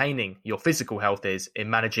maintaining your physical health is in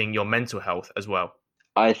managing your mental health as well?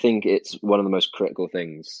 I think it's one of the most critical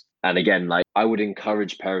things. And again, like I would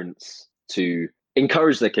encourage parents to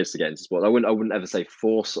encourage their kids to get into sports. I wouldn't ever say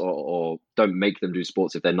force or don't make them do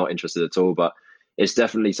sports if they're not interested at all. But it's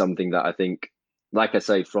definitely something that I think, like I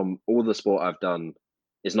say, from all the sport I've done,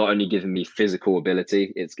 it's not only given me physical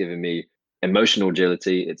ability, it's given me emotional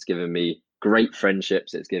agility, it's given me great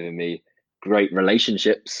friendships, it's given me great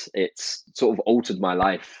relationships. It's sort of altered my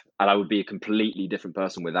life, and I would be a completely different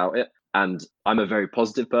person without it. And I'm a very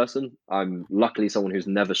positive person. I'm luckily someone who's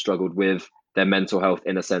never struggled with their mental health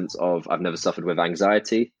in a sense of I've never suffered with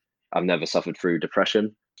anxiety. I've never suffered through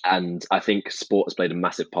depression. And I think sport has played a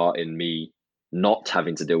massive part in me not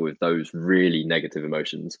having to deal with those really negative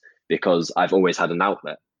emotions because I've always had an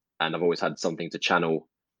outlet and I've always had something to channel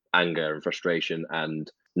anger and frustration and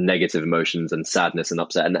negative emotions and sadness and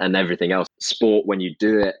upset and everything else. Sport, when you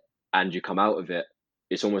do it and you come out of it,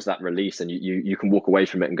 it's almost that release and you can walk away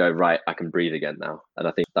from it and go, right, I can breathe again now. And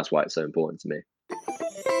I think that's why it's so important to me.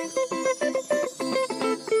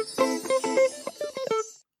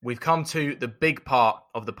 We've come to the big part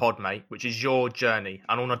of the pod, mate, which is your journey.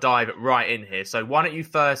 And I want to dive right in here. So why don't you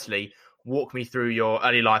firstly walk me through your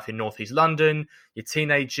early life in North East London, your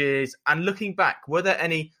teenage years, and looking back, were there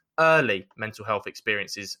any early mental health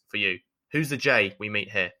experiences for you? Who's the Jay we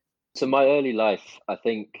meet here? So my early life, I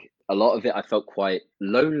think a lot of it, I felt quite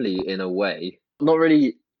lonely in a way. Not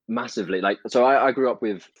really massively. I grew up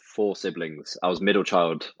with four siblings. I was middle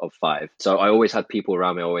child of five. So I always had people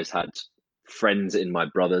around me. I always had friends in my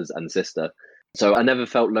brothers and sister. So I never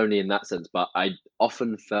felt lonely in that sense, but I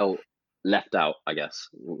often felt left out, I guess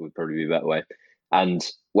would probably be a better way. And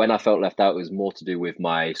when I felt left out, it was more to do with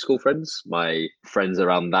my school friends, my friends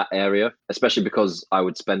around that area, especially because I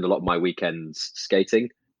would spend a lot of my weekends skating.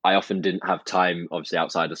 I often didn't have time, obviously,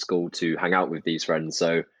 outside of school to hang out with these friends.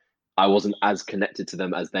 So I wasn't as connected to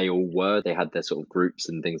them as they all were. They had their sort of groups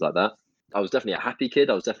and things like that. I was definitely a happy kid.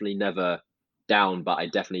 I was definitely never down, but I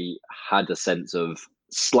definitely had a sense of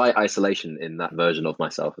slight isolation in that version of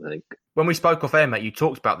myself, I think. When we spoke off air, mate, you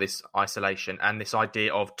talked about this isolation and this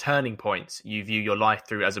idea of turning points you view your life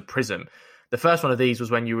through as a prism. The first one of these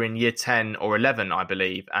was when you were in year 10 or 11, I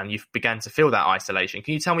believe, and you began to feel that isolation.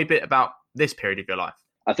 Can you tell me a bit about this period of your life?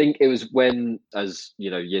 I think it was when, as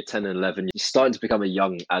you know, year 10 and 11, you're starting to become a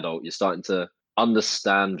young adult. You're starting to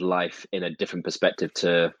understand life in a different perspective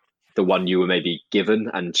to the one you were maybe given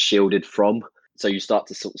and shielded from. So you start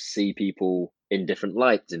to sort of see people in different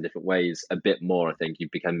lights, in different ways, a bit more. I think you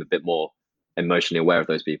become a bit more emotionally aware of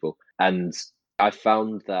those people. And I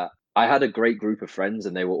found that I had a great group of friends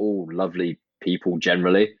and they were all lovely people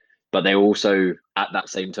generally, but they were also at that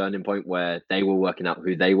same turning point where they were working out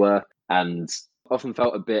who they were, and often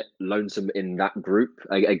felt a bit lonesome in that group,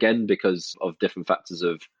 again, because of different factors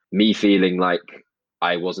of me feeling like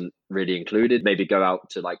I wasn't really included, maybe go out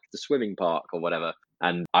to like the swimming park or whatever,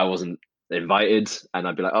 and I wasn't invited, and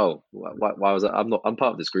I'd be like, oh, why was I? I'm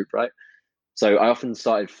part of this group, right? So I often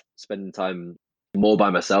started spending time more by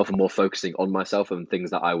myself and more focusing on myself and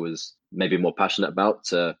things that I was maybe more passionate about,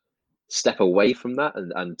 to step away from that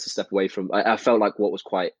and to step away from, I felt like what was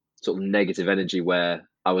quite sort of negative energy where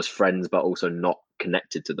I was friends but also not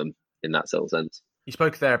connected to them in that sort of sense. You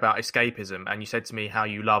spoke there about escapism and you said to me how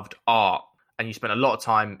you loved art and you spent a lot of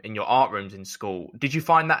time in your art rooms in school. Did you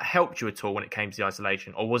find that helped you at all when it came to the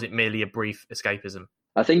isolation, or was it merely a brief escapism?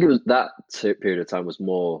 I think it was that period of time was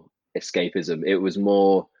more escapism. It was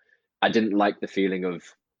more, I didn't like the feeling of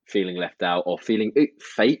feeling left out or feeling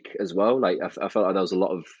fake as well. Like I felt like there was a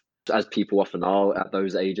lot of, as people often are at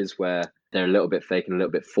those ages, where they're a little bit fake and a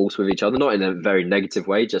little bit false with each other, not in a very negative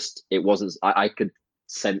way, just it wasn't, I could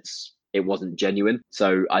sense it wasn't genuine.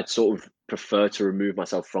 So I'd sort of prefer to remove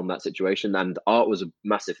myself from that situation. And art was a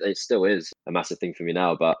massive, it still is a massive thing for me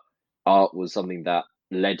now, but art was something that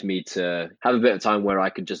led me to have a bit of time where I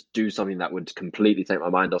could just do something that would completely take my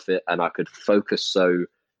mind off it and I could focus so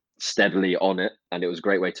steadily on it. And it was a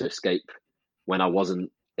great way to escape when I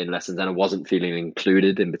wasn't in lessons and I wasn't feeling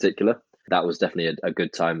included in particular. That was definitely a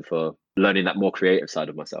good time for learning that more creative side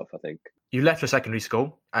of myself, I think. You left your secondary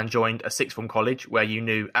school and joined a sixth form college where you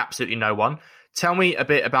knew absolutely no one. Tell me a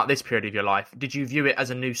bit about this period of your life. Did you view it as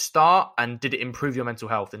a new start, and did it improve your mental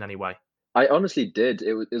health in any way? I honestly did.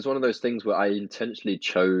 It was one of those things where I intentionally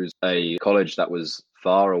chose a college that was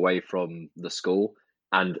far away from the school,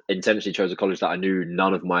 and intentionally chose a college that I knew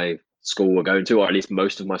none of my school were going to, or at least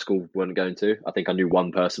most of my school weren't going to. I think I knew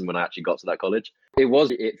one person when I actually got to that college.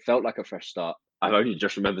 It felt like a fresh start. I've only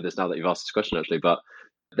just remembered this now that you've asked this question, actually, but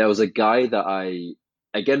there was a guy that I,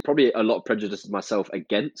 again, probably a lot of prejudice myself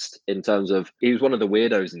against, in terms of he was one of the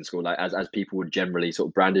weirdos in school, like as people would generally sort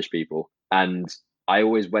of brandish people. And I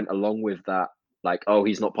always went along with that, like, oh,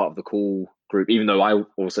 he's not part of the cool group, even though I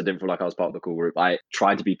also didn't feel like I was part of the cool group. I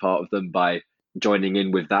tried to be part of them by joining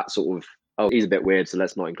in with that sort of, oh, he's a bit weird, so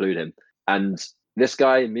let's not include him. And this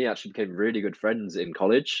guy and me actually became really good friends in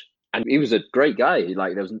college. And he was a great guy.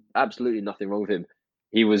 Like, there was absolutely nothing wrong with him.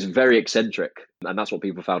 He was very eccentric, and that's what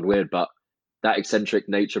people found weird. But that eccentric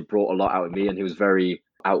nature brought a lot out of me, and he was very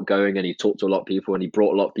outgoing, and he talked to a lot of people, and he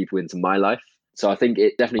brought a lot of people into my life. So I think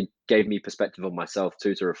it definitely gave me perspective on myself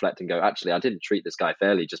too, to reflect and go, actually, I didn't treat this guy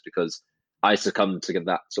fairly just because I succumbed to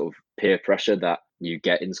that sort of peer pressure that you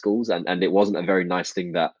get in schools. And it wasn't a very nice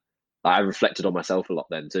thing that I reflected on myself a lot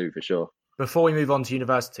then too, for sure. Before we move on to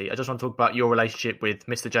university, I just want to talk about your relationship with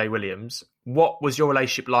Mr. J. Williams. What was your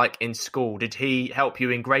relationship like in school? Did he help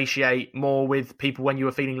you ingratiate more with people when you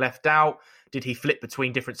were feeling left out? Did he flip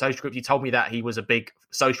between different social groups? You told me that he was a big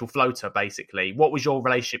social floater, basically. What was your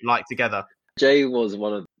relationship like together? Jay was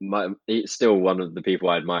he's still one of the people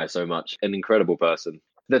I admire so much, an incredible person.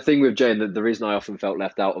 The thing with Jay, and the reason I often felt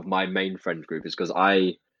left out of my main friend group, is because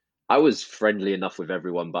I I was friendly enough with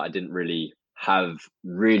everyone, but I didn't really have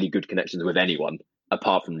really good connections with anyone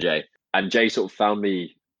apart from Jay. And Jay sort of found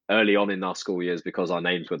me early on in our school years because our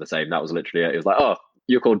names were the same. That was literally it. It was like, oh,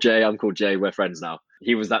 you're called Jay, I'm called Jay, we're friends now.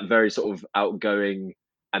 He was that very sort of outgoing,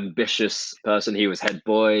 ambitious person. He was head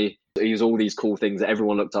boy. He was all these cool things that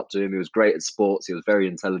everyone looked up to him. He was great at sports. He was very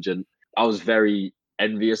intelligent. I was very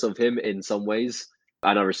envious of him in some ways,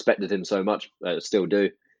 and I respected him so much, still do,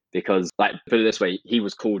 because, like, put it this way, he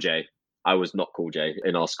was Cool J. I was not Cool J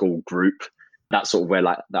in our school group. That's sort of where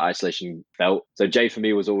like that isolation felt. So Jay for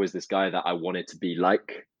me was always this guy that I wanted to be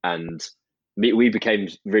like, and we became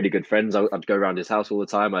really good friends. I'd go around his house all the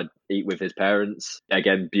time. I'd eat with his parents.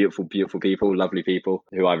 Again, beautiful, beautiful people, lovely people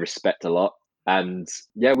who I respect a lot. And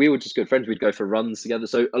yeah, we were just good friends. We'd go for runs together.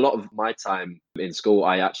 So a lot of my time in school,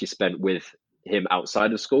 I actually spent with him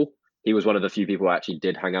outside of school. He was one of the few people I actually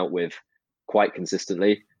did hang out with quite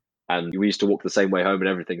consistently. And we used to walk the same way home and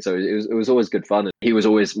everything. So it was always good fun. And he was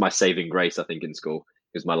always my saving grace, I think, in school.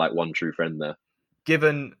 He was my like one true friend there.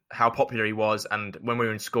 Given how popular he was, and when we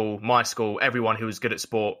were in school, my school, everyone who was good at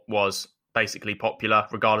sport was basically popular,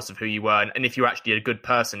 regardless of who you were, and if you're actually a good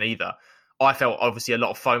person either. I felt obviously a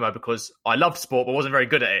lot of FOMO because I loved sport but wasn't very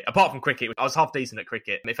good at it. Apart from cricket, I was half decent at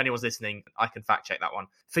cricket. If anyone's listening, I can fact check that one.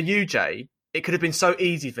 For you, Jay, it could have been so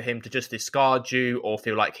easy for him to just discard you or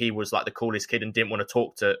feel like he was like the coolest kid and didn't want to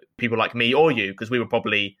talk to people like me or you, because we were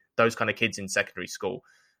probably those kind of kids in secondary school.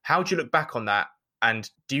 How do you look back on that? And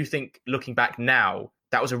do you think, looking back now,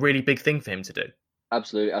 that was a really big thing for him to do?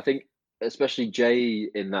 Absolutely. I think especially Jay,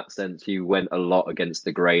 in that sense, he went a lot against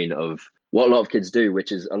the grain of what a lot of kids do,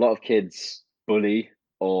 which is a lot of kids bully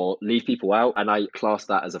or leave people out. And I class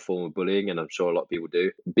that as a form of bullying, and I'm sure a lot of people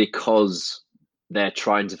do, because they're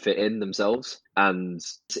trying to fit in themselves. And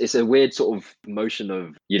it's a weird sort of motion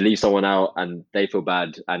of you leave someone out and they feel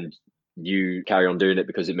bad and you carry on doing it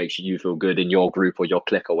because it makes you feel good in your group or your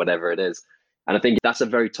clique or whatever it is. And I think that's a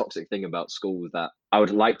very toxic thing about schools that I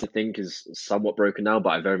would like to think is somewhat broken now, but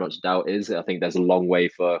I very much doubt is. I think there's a long way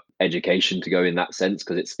for education to go in that sense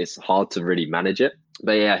because it's hard to really manage it.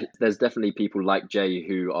 But yeah, there's definitely people like Jay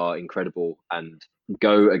who are incredible and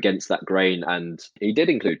go against that grain. And he did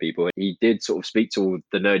include people. He did sort of speak to all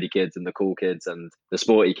the nerdy kids and the cool kids and the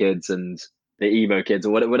sporty kids and the emo kids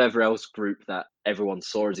or whatever else group that everyone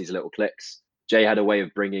saw as these little cliques. Jay had a way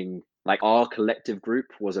of bringing, like, our collective group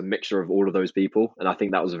was a mixture of all of those people. And I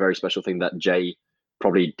think that was a very special thing that Jay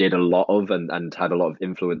probably did a lot of and had a lot of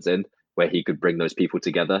influence in, where he could bring those people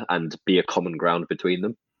together and be a common ground between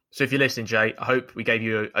them. So if you're listening, Jay, I hope we gave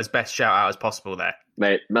you as best shout out as possible there.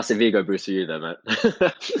 Mate, massive ego boost for you there, mate.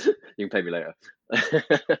 You can pay me later.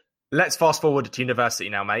 Let's fast forward to university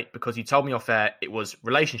now, mate, because you told me off air it was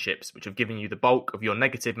relationships which have given you the bulk of your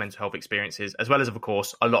negative mental health experiences, as well as, of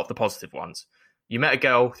course, a lot of the positive ones. You met a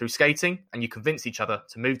girl through skating and you convinced each other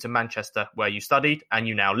to move to Manchester, where you studied and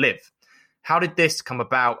you now live. How did this come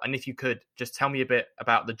about? And if you could, just tell me a bit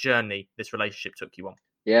about the journey this relationship took you on.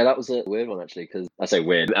 Yeah, that was a weird one, actually, because I say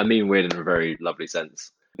weird. I mean weird in a very lovely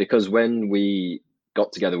sense. Because when we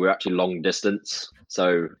got together, we were actually long distance.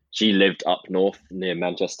 So she lived up north near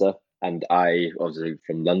Manchester, and I, obviously,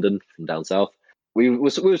 from London, from down south. We were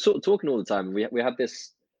sort of talking all the time. We had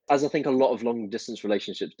this, as I think a lot of long distance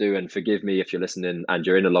relationships do, and forgive me if you're listening and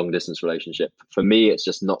you're in a long distance relationship. For me, it's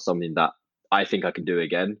just not something that I think I could do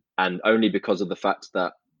again. And only because of the fact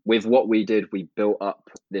that with what we did, we built up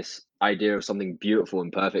this idea of something beautiful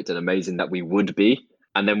and perfect and amazing that we would be.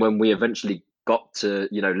 And then when we eventually got to,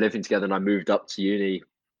 living together, and I moved up to uni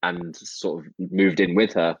and sort of moved in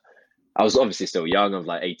with her, I was obviously still young. I was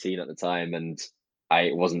like 18 at the time, and I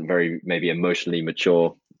wasn't very maybe emotionally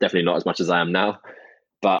mature, definitely not as much as I am now.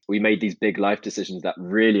 But we made these big life decisions that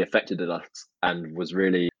really affected us and was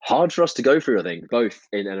really hard for us to go through, I think, both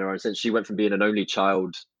in her own sense. She went from being an only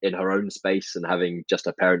child in her own space and having just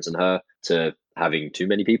her parents and her to having too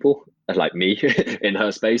many people like me in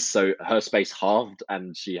her space. So her space halved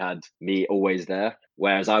and she had me always there.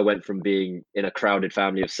 Whereas I went from being in a crowded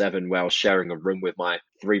family of 7 where I was sharing a room with my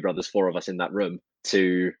 3 brothers, 4 of us in that room,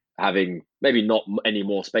 to having maybe not any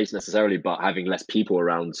more space necessarily, but having less people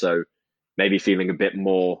around. So maybe feeling a bit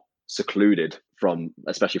more secluded from,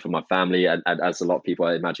 especially from my family, and as a lot of people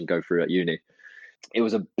I imagine go through at uni. It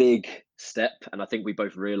was a big step, and I think we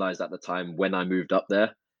both realized at the time when I moved up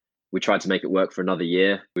there. We tried to make it work for another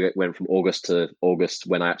year. We went from August to August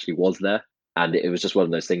when I actually was there, and it was just one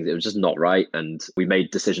of those things. It was just not right, and we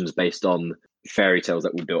made decisions based on fairy tales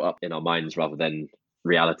that we built up in our minds rather than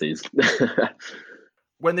realities.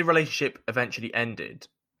 When the relationship eventually ended,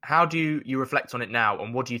 how do you reflect on it now,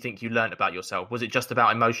 and what do you think you learned about yourself? Was it just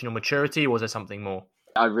about emotional maturity, or was there something more?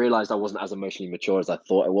 I realized I wasn't as emotionally mature as I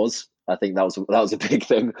thought I was. I think that was a big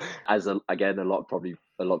thing. Again, a lot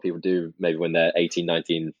of people do maybe when they're 18,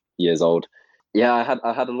 19 years old. Yeah,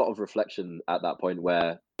 I had a lot of reflection at that point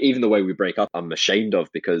where even the way we break up, I'm ashamed of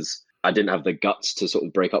because I didn't have the guts to sort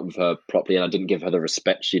of break up with her properly, and I didn't give her the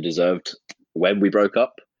respect she deserved when we broke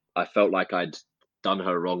up. I felt like I'd done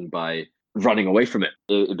her wrong by running away from it.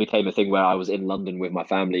 It became a thing where I was in London with my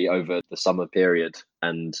family over the summer period,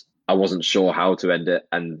 and I wasn't sure how to end it.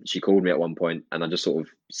 And she called me at one point, and I just sort of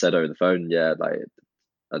said over the phone, "Yeah, like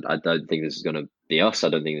I don't think this is going to be us. I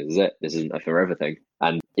don't think this is it. This isn't a forever thing."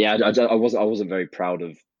 And yeah, I wasn't very proud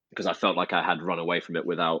of because I felt like I had run away from it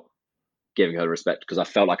without giving her respect because I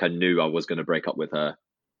felt like I knew I was going to break up with her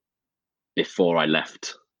before I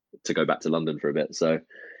left to go back to London for a bit. So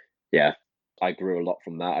yeah, I grew a lot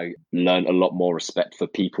from that. I learned a lot more respect for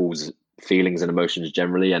people's feelings and emotions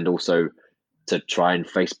generally, and also to try and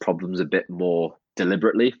face problems a bit more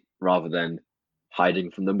deliberately rather than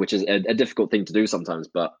hiding from them, which is a difficult thing to do sometimes,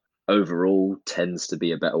 but overall tends to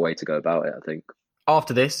be a better way to go about it, I think.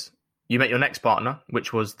 After this, you met your next partner,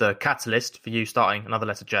 which was the catalyst for you starting Another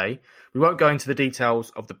Letter J. We won't go into the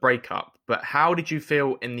details of the breakup, but how did you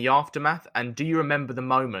feel in the aftermath? And do you remember the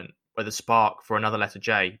moment where the spark for Another Letter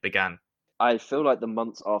J began? I feel like the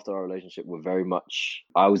months after our relationship were very much,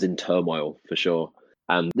 I was in turmoil for sure.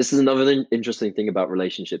 And this is another interesting thing about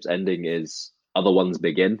relationships ending is other ones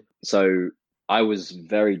begin. So I was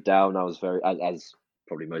very down. I was very, as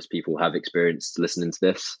probably most people have experienced listening to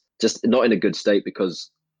this, just not in a good state because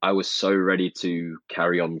I was so ready to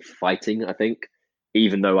carry on fighting, I think,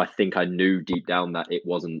 even though I think I knew deep down that it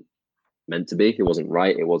wasn't meant to be. It wasn't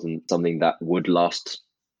right. It wasn't something that would last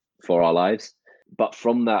for our lives. But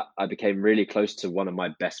from that, I became really close to one of my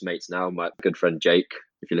best mates now, my good friend Jake.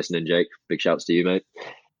 If you're listening, Jake, big shouts to you, mate.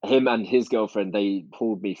 Him and his girlfriend, they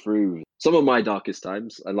pulled me through some of my darkest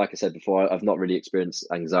times. And like I said before, I've not really experienced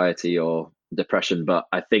anxiety or depression, but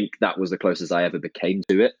I think that was the closest I ever became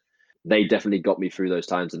to it. They definitely got me through those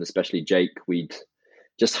times. And especially Jake, we'd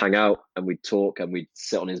just hang out and we'd talk and we'd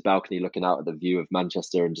sit on his balcony looking out at the view of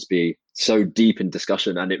Manchester and just be so deep in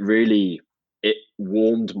discussion. And it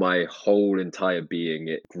warmed my whole entire being.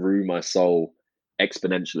 It grew my soul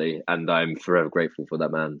exponentially, and I'm forever grateful for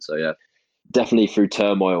that man. So yeah, definitely through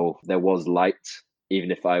turmoil, there was light.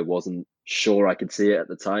 Even if I wasn't sure I could see it at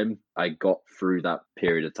the time, I got through that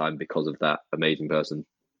period of time because of that amazing person.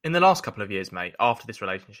 In the last couple of years, mate, after this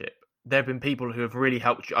relationship, there have been people who have really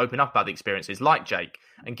helped you open up about the experiences, like Jake,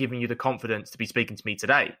 and given you the confidence to be speaking to me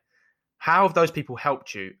today. How have those people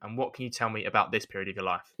helped you, and what can you tell me about this period of your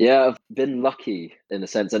life? Yeah, I've been lucky in a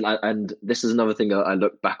sense, and this is another thing that I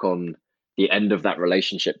look back on the end of that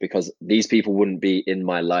relationship because these people wouldn't be in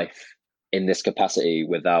my life in this capacity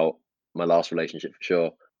without my last relationship for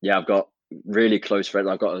sure. Yeah, I've got really close friends.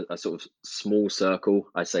 I've got a sort of small circle.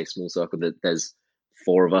 I say small circle that there's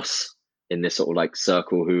four of us in this sort of like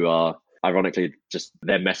circle who are ironically just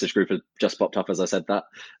their message group has just popped up as I said that.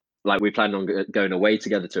 Like we planned on going away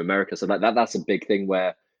together to America. So that's a big thing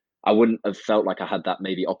where I wouldn't have felt like I had that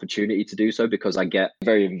maybe opportunity to do so because I get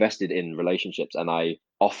very invested in relationships and I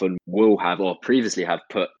often will have or previously have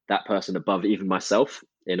put that person above even myself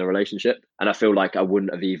in a relationship. And I feel like I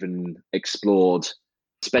wouldn't have even explored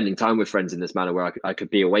spending time with friends in this manner where I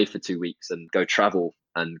could be away for 2 weeks and go travel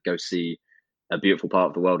and go see a beautiful part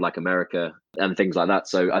of the world like America and things like that.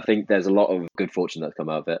 So I think there's a lot of good fortune that's come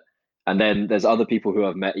out of it. And then there's other people who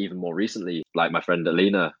I've met even more recently, like my friend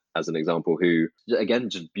Alina, as an example, who, again,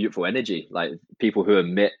 just beautiful energy, like people who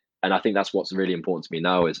emit. And I think that's what's really important to me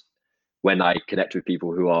now is when I connect with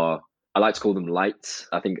people who are, I like to call them lights.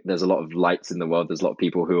 I think there's a lot of lights in the world. There's a lot of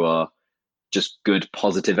people who are just good,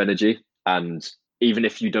 positive energy. And even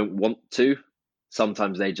if you don't want to,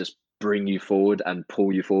 sometimes they just bring you forward and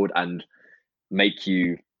pull you forward and make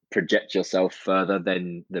you project yourself further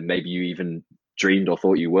than maybe you even dreamed or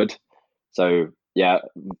thought you would. So yeah,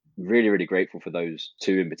 really, really grateful for those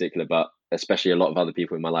two in particular, but especially a lot of other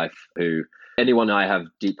people in my life who anyone I have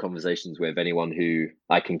deep conversations with, anyone who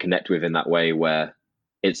I can connect with in that way where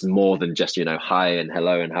it's more than just, hi and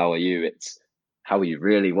hello and how are you? It's how are you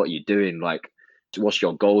really? What are you doing? Like, what's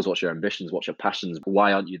your goals? What's your ambitions? What's your passions?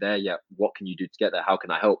 Why aren't you there yet? What can you do to get there? How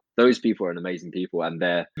can I help? Those people are an amazing people and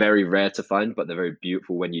they're very rare to find, but they're very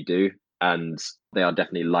beautiful when you do. And they are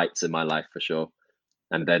definitely lights in my life for sure.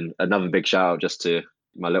 And then another big shout out just to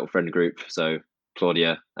my little friend group. So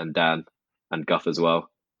Claudia and Dan and Guff as well.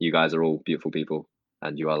 You guys are all beautiful people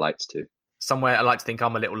and you are lights too. Somewhere I like to think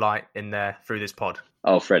I'm a little light in there through this pod.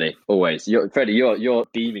 Oh, Freddie, always. You're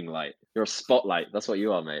beaming light. You're a spotlight. That's what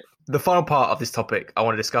you are, mate. The final part of this topic I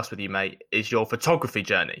want to discuss with you, mate, is your photography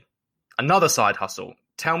journey. Another side hustle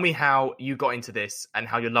Tell me how you got into this and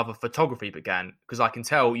how your love of photography began, because I can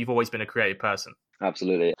tell you've always been a creative person.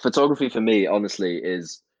 Absolutely. Photography for me, honestly,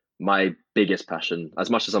 is my biggest passion.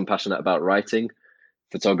 As much as I'm passionate about writing,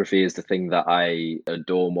 photography is the thing that I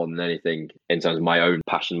adore more than anything in terms of my own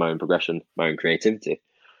passion, my own progression, my own creativity.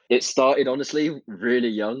 It started honestly really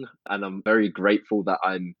young, and I'm very grateful that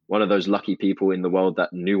I'm one of those lucky people in the world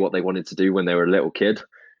that knew what they wanted to do when they were a little kid.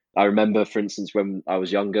 I remember, for instance, when I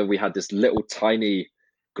was younger, we had this little tiny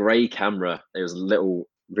grey camera. It was a little,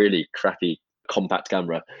 really crappy, compact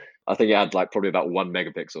camera. I think it had like probably about 1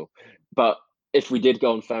 megapixel. But if we did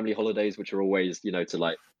go on family holidays, which are always, to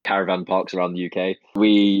like caravan parks around the UK,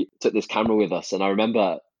 we took this camera with us. And I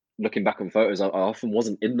remember looking back on photos, I often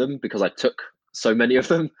wasn't in them because I took so many of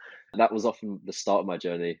them. That was often the start of my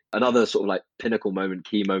journey. Another sort of like pinnacle moment,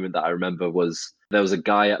 key moment that I remember was there was a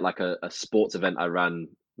guy at like a sports event I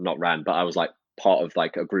not ran, but I was like part of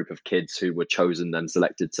like a group of kids who were chosen and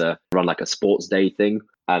selected to run like a sports day thing.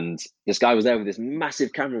 And this guy was there with this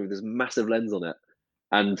massive camera with this massive lens on it.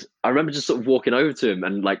 And I remember just sort of walking over to him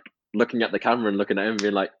and like looking at the camera and looking at him and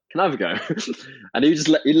being like, "Can I have a go?" And he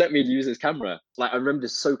let me use his camera. Like I remember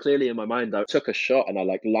this so clearly in my mind. I took a shot and I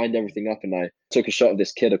like lined everything up and I took a shot of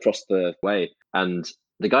this kid across the way. And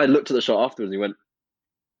the guy looked at the shot afterwards and he went,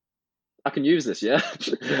 "I can use this, yeah."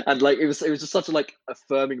 And like it was just such a like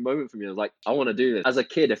affirming moment for me. I was like, I want to do this. As a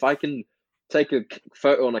kid, if I can take a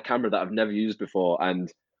photo on a camera that I've never used before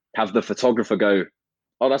and have the photographer go,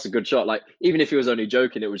 "Oh, that's a good shot." Like even if he was only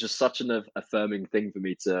joking, it was just such an affirming thing for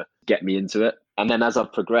me to get me into it. And then as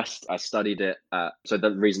I've progressed, I studied it. So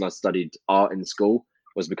the reason I studied art in school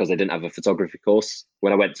was because I didn't have a photography course.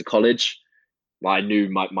 When I went to college, I knew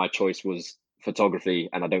my choice was photography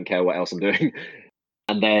and I don't care what else I'm doing.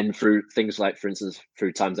 And then through things like, for instance,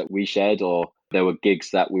 through times that we shared, or there were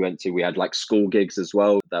gigs that we went to, we had like school gigs as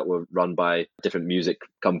well that were run by different music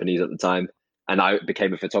companies at the time. And I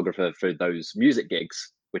became a photographer for those music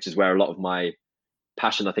gigs, which is where a lot of my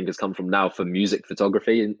passion, I think, has come from now for music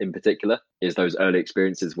photography in particular, is those early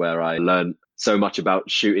experiences where I learned so much about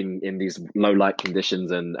shooting in these low light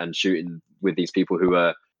conditions and shooting with these people who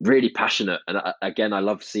are really passionate. And again, I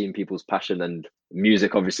love seeing people's passion, and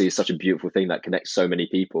music obviously is such a beautiful thing that connects so many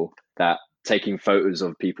people, that taking photos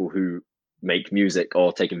of people who make music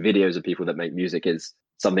or taking videos of people that make music is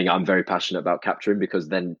something I'm very passionate about capturing, because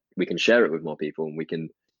then we can share it with more people and we can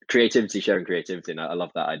sharing creativity. And I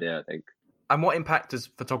love that idea, I think. And what impact does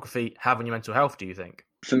photography have on your mental health, do you think?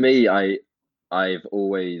 For me, I've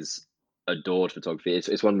always adored photography.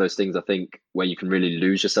 It's one of those things, I think, where you can really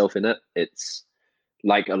lose yourself in it. It's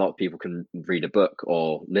like a lot of people can read a book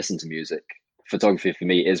or listen to music. Photography for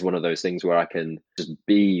me is one of those things where I can just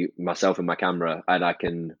be myself in my camera and I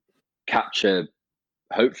can capture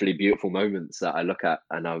hopefully beautiful moments that I look at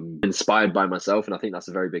and I'm inspired by myself. And I think that's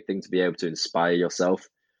a very big thing, to be able to inspire yourself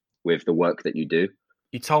with the work that you do.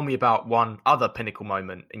 You told me about one other pinnacle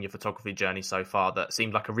moment in your photography journey so far that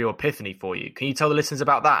seemed like a real epiphany for you. Can you tell the listeners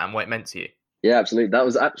about that and what it meant to you? Yeah, absolutely. That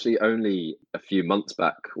was actually only a few months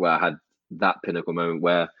back where I had that pinnacle moment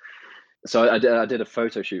where, so I did a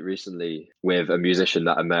photo shoot recently with a musician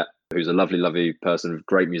that I met who's a lovely, lovely person,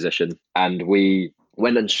 great musician. And we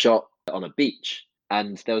went and shot on a beach.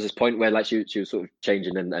 And there was this point where like she was sort of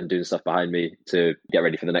changing and doing stuff behind me to get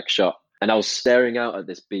ready for the next shot. And I was staring out at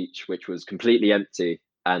this beach, which was completely empty.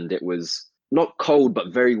 And it was not cold,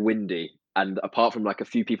 but very windy. And apart from like a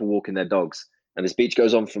few people walking their dogs, and this beach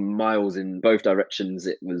goes on for miles in both directions.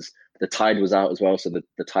 The tide was out as well. So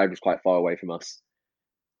the tide was quite far away from us.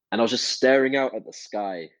 And I was just staring out at the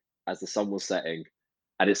sky as the sun was setting.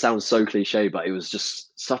 And it sounds so cliche, but it was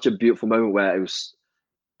just such a beautiful moment where I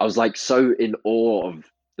was like so in awe of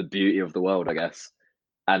the beauty of the world, I guess.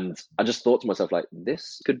 And I just thought to myself, like,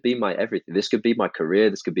 this could be my everything. This could be my career.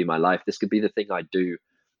 This could be my life. This could be the thing I do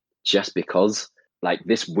just because, like,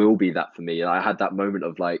 this will be that for me. And I had that moment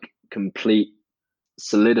of like complete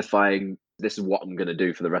solidifying, this is what I'm going to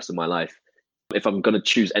do for the rest of my life. If I'm going to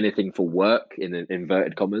choose anything for work, in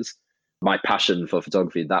inverted commas, my passion for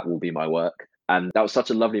photography, that will be my work. And that was such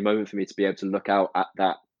a lovely moment for me to be able to look out at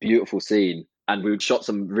that beautiful scene. And we shot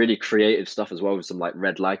some really creative stuff as well with some like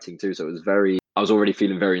red lighting too. So I was already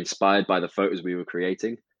feeling very inspired by the photos we were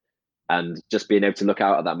creating. And just being able to look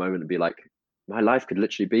out at that moment and be like, my life could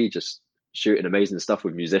literally be just shooting amazing stuff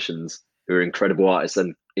with musicians who are incredible artists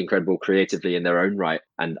and incredible creatively in their own right.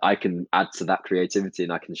 And I can add to that creativity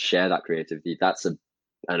and I can share that creativity. That's an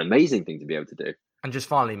amazing thing to be able to do. And just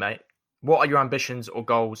finally, mate, what are your ambitions or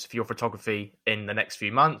goals for your photography in the next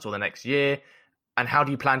few months or the next year? And how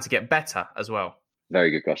do you plan to get better as well?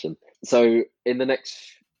 Very good question. So in the next,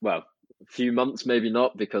 few months, maybe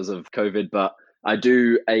not because of COVID, but I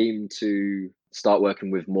do aim to start working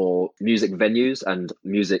with more music venues and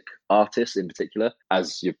music artists in particular.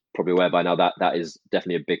 As you're probably aware by now, that is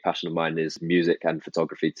definitely a big passion of mine, is music and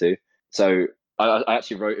photography too. So I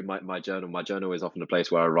actually wrote in my journal. My journal is often a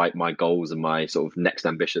place where I write my goals and my sort of next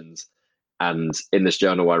ambitions. And in this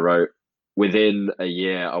journal, I wrote, within a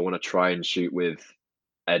year, I want to try and shoot with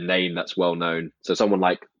a name that's well known. So someone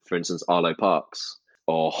like, for instance, Arlo Parks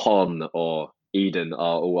or Hon or Eden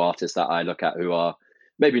are all artists that I look at who are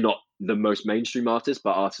maybe not the most mainstream artists,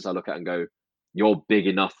 but artists I look at and go, you're big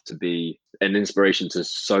enough to be an inspiration to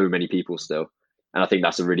so many people still. And I think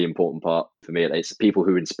that's a really important part for me. It's people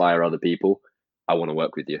who inspire other people. I want to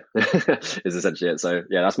work with you is essentially it. So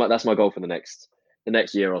yeah, that's my goal for the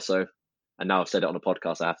next year or so. And now I've said it on a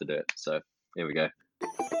podcast, I have to do it. So here we go.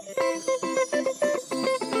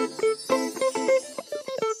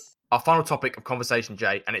 Our final topic of conversation,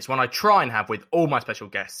 Jay, and it's one I try and have with all my special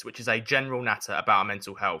guests, which is a general natter about our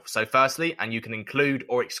mental health. So firstly, and you can include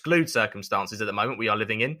or exclude circumstances at the moment we are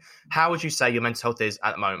living in, how would you say your mental health is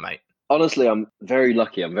at the moment, mate? Honestly, I'm very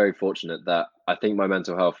lucky. I'm very fortunate that I think my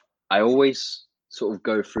mental health, I always sort of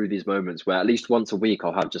go through these moments where at least once a week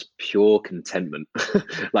I'll have just pure contentment.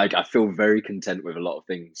 Like I feel very content with a lot of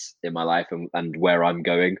things in my life and where I'm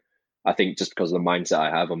going. I think just because of the mindset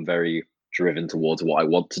I have, I'm very driven towards what I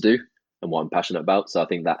want to do and what I'm passionate about. So I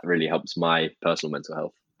think that really helps my personal mental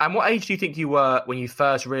health. And what age do you think you were when you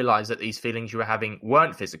first realised that these feelings you were having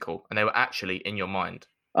weren't physical and they were actually in your mind?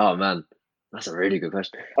 Oh man, that's a really good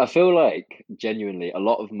question. I feel like genuinely a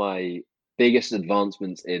lot of my biggest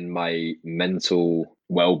advancements in my mental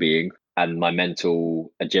well-being and my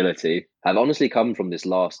mental agility have honestly come from this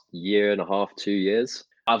last year and a half, 2 years.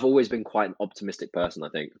 I've always been quite an optimistic person, I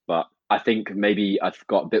think, but I think maybe I've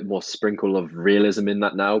got a bit more sprinkle of realism in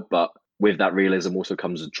that now, but with that realism also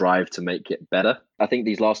comes a drive to make it better. I think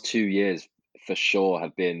these last 2 years for sure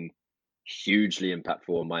have been hugely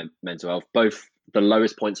impactful on my mental health, both the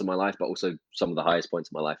lowest points of my life, but also some of the highest points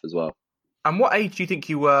of my life as well. And what age do you think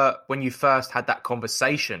you were when you first had that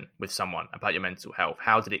conversation with someone about your mental health?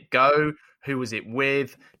 How did it go? Who was it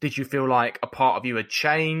with? Did you feel like a part of you had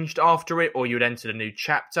changed after it, or you had entered a new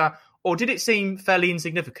chapter? Or did it seem fairly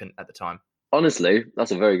insignificant at the time? Honestly, that's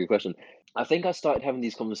a very good question. I think I started having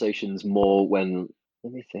these conversations more when,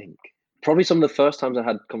 let me think. Probably some of the first times I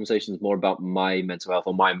had conversations more about my mental health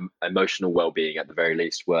or my emotional well-being at the very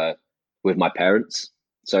least were with my parents.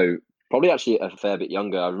 So probably actually a fair bit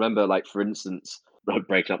younger. I remember, like, for instance,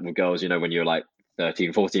 breaking up with girls, when you're like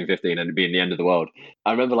 13, 14, 15 and it being the end of the world.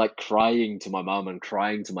 I remember like crying to my mum and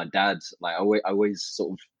crying to my dad. Like I always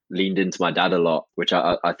sort of leaned into my dad a lot, which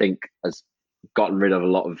I think has gotten rid of a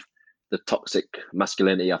lot of the toxic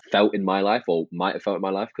masculinity I felt in my life or might have felt in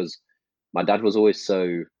my life, because my dad was always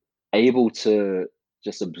so able to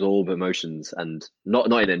just absorb emotions, and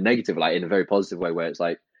not in a negative, like in a very positive way, where it's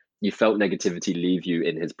like you felt negativity leave you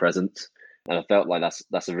in his presence. And I felt like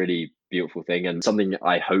that's a really beautiful thing, and something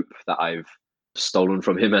I hope that I've stolen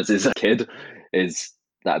from him as a kid is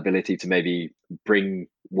that ability to maybe bring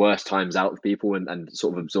worse times out of people and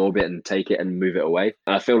sort of absorb it and take it and move it away.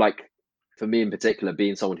 And I feel like for me in particular,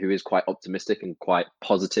 being someone who is quite optimistic and quite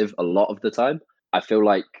positive a lot of the time, I feel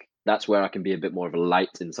like that's where I can be a bit more of a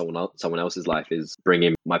light in someone else's life, is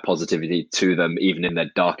bringing my positivity to them even in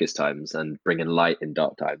their darkest times and bringing light in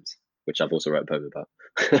dark times, which I've also wrote a poem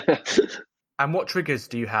about. And what triggers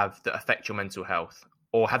do you have that affect your mental health?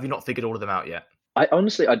 Or have you not figured all of them out yet? I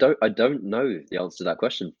honestly, I don't know the answer to that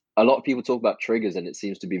question. A lot of people talk about triggers, and it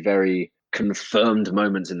seems to be very confirmed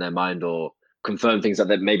moments in their mind or confirmed things that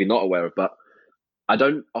they're maybe not aware of. But I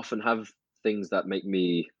don't often have things that make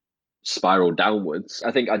me spiral downwards.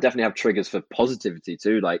 I think I definitely have triggers for positivity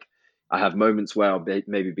too. Like I have moments where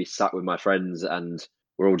maybe be sat with my friends and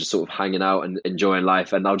we're all just sort of hanging out and enjoying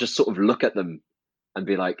life, and I'll just sort of look at them and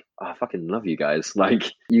be like, oh, I fucking love you guys.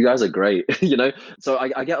 Like, you guys are great, So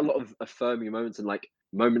I get a lot of affirming moments and like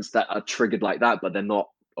moments that are triggered like that, but they're not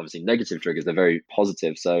obviously negative triggers. They're very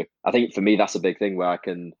positive. So I think for me, that's a big thing where I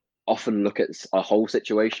can often look at a whole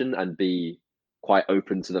situation and be quite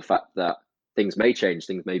open to the fact that things may change,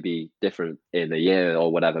 things may be different in a year or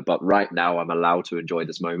whatever. But right now, I'm allowed to enjoy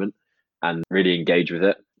this moment and really engage with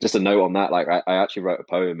it. Just a note on that, like I actually wrote a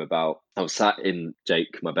poem about, I was sat in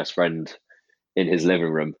Jake, my best friend, in his living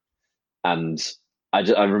room, and I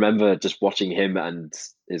remember just watching him and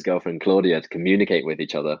his girlfriend Claudia to communicate with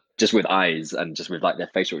each other, just with eyes and just with like their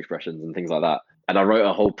facial expressions and things like that. And I wrote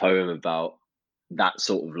a whole poem about that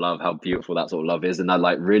sort of love, how beautiful that sort of love is, and I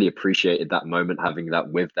like really appreciated that moment, having that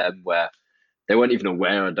with them, where they weren't even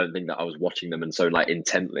aware, I don't think, that I was watching them and so like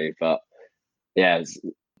intently. But yeah,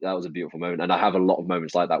 that was a beautiful moment. And I have a lot of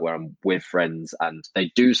moments like that where I'm with friends and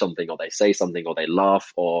they do something or they say something or they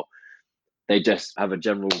laugh or they just have a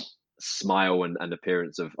general smile and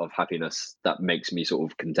appearance of happiness that makes me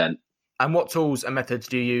sort of content. And what tools and methods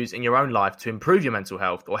do you use in your own life to improve your mental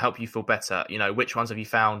health or help you feel better? You know, which ones have you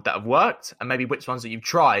found that have worked and maybe which ones that you've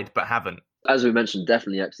tried but haven't? As we mentioned,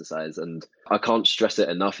 definitely exercise. And I can't stress it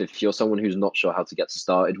enough. If you're someone who's not sure how to get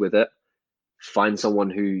started with it, find someone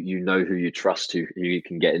who you trust, who you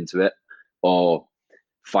can get into it, or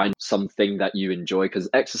find something that you enjoy, because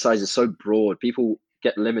exercise is so broad. People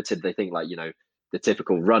get limited. They think like, the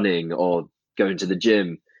typical running or going to the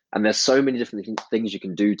gym. And there's so many different things you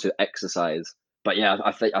can do to exercise. But yeah,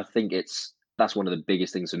 I think that's one of the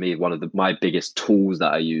biggest things for me, one of my biggest tools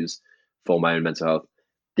that I use for my own mental health.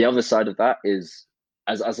 The other side of that is,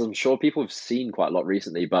 as I'm sure people have seen quite a lot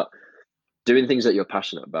recently, but doing things that you're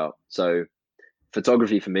passionate about. So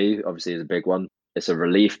photography for me obviously is a big one. It's a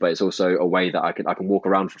relief, but it's also a way that I can walk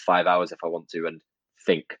around for 5 hours if I want to and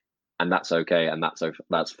think, and that's okay, and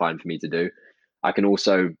that's fine for me to do. I can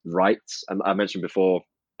also write, and I mentioned before,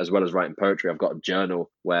 as well as writing poetry, I've got a journal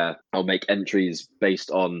where I'll make entries based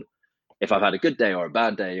on if I've had a good day or a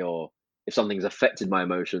bad day, or if something's affected my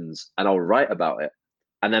emotions, and I'll write about it.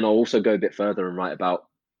 And then I'll also go a bit further and write about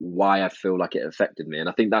why I feel like it affected me. And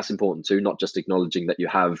I think that's important too, not just acknowledging that you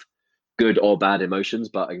have good or bad emotions,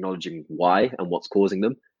 but acknowledging why and what's causing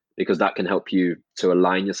them, because that can help you to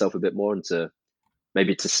align yourself a bit more and to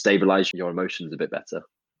maybe to stabilize your emotions a bit better.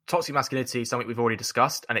 Toxic masculinity is something we've already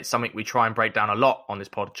discussed, and it's something we try and break down a lot on this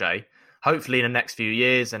pod, Jay. Hopefully, in the next few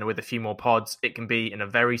years and with a few more pods, it can be in a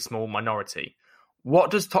very small minority.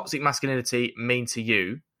 What does toxic masculinity mean to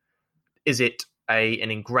you? Is it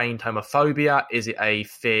an ingrained homophobia? Is it a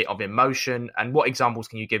fear of emotion? And what examples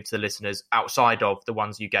can you give to the listeners outside of the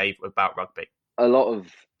ones you gave about rugby? A lot of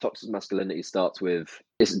toxic masculinity starts with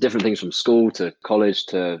it's different things from school to college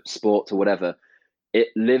to sport to whatever. It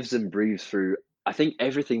lives and breathes through, I think,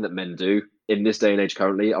 everything that men do in this day and age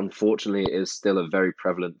currently. Unfortunately, it is still a very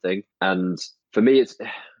prevalent thing. And for me,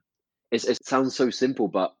 it sounds so simple,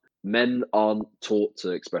 but men aren't taught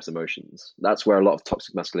to express emotions. That's where a lot of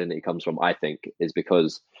toxic masculinity comes from, I think, is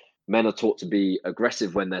because men are taught to be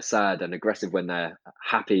aggressive when they're sad and aggressive when they're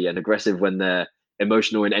happy and aggressive when they're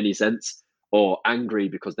emotional in any sense, or angry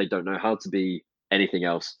because they don't know how to be anything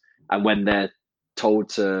else. And when they're told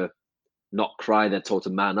to not cry, they're told to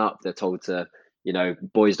man up. They're told to,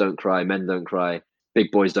 boys don't cry, men don't cry,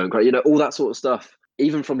 big boys don't cry, all that sort of stuff.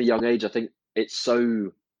 Even from a young age, I think it's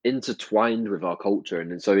so intertwined with our culture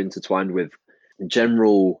and so intertwined with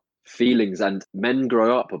general feelings. And men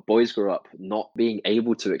grow up, or boys grow up, not being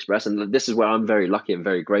able to express. And this is where I'm very lucky and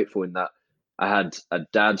very grateful in that I had a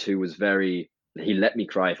dad who was he let me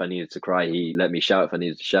cry if I needed to cry. He let me shout if I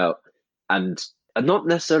needed to shout. And not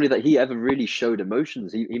necessarily that he ever really showed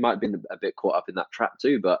emotions. He might have been a bit caught up in that trap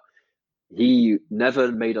too, but he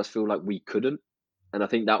never made us feel like we couldn't. And I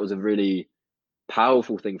think that was a really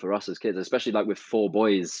powerful thing for us as kids, especially like with four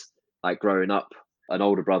boys, like growing up, an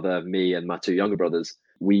older brother, me, and my two younger brothers.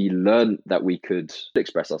 We learned that we could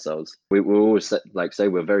express ourselves. We always say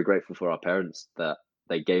we're very grateful for our parents that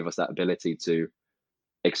they gave us that ability to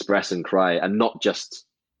express and cry, and not just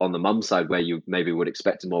on the mum side where you maybe would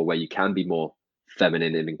expect more, where you can be more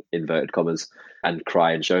feminine in inverted commas and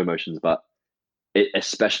cry and show emotions, but it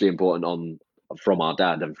especially important from our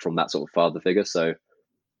dad and from that sort of father figure. So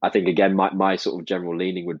I think again, my sort of general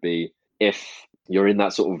leaning would be, if you're in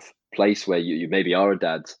that sort of place where you maybe are a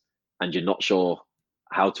dad and you're not sure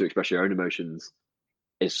how to express your own emotions,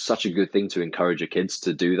 it's such a good thing to encourage your kids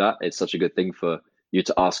to do that. It's such a good thing for you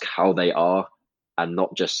to ask how they are and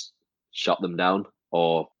not just shut them down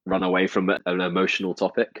or run away from an emotional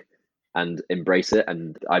topic, and embrace it.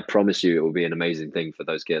 And I promise you, it will be an amazing thing for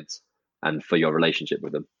those kids and for your relationship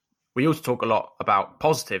with them. We also talk a lot about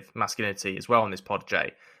positive masculinity as well on this pod,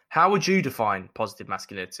 Jay. How would you define positive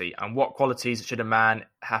masculinity, and what qualities should a man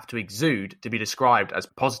have to exude to be described as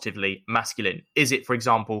positively masculine? Is it, for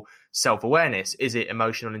example, self-awareness? Is it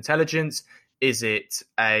emotional intelligence? Is it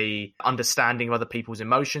a understanding of other people's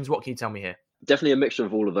emotions? What can you tell me here? Definitely a mixture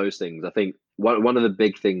of all of those things. I think one of the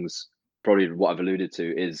big things, probably what I've alluded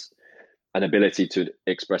to, is an ability to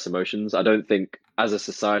express emotions. I don't think as a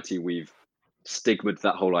society we've stigmatized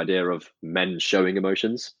that whole idea of men showing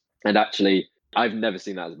emotions. And actually, I've never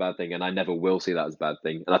seen that as a bad thing, and I never will see that as a bad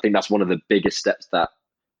thing. And I think that's one of the biggest steps that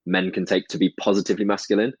men can take to be positively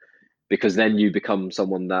masculine, because then you become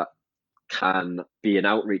someone that can be an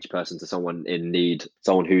outreach person to someone in need,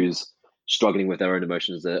 someone who's struggling with their own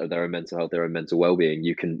emotions, their own mental health, their own mental well-being.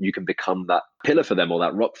 You can become that pillar for them, or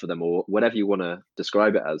that rock for them, or whatever you want to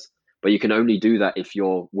describe it as. But you can only do that if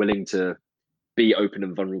you're willing to be open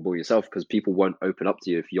and vulnerable yourself, because people won't open up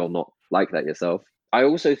to you if you're not like that yourself. I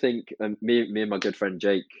also think, me and my good friend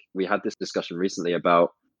Jake, we had this discussion recently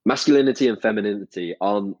about masculinity and femininity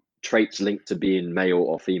aren't traits linked to being male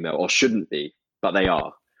or female, or shouldn't be, but they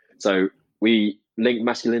are. So we link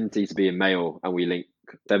masculinity to being male and we link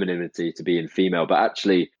femininity to being female. But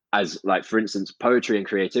actually, as like, for instance, poetry and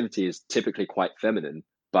creativity is typically quite feminine,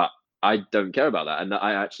 but I don't care about that. And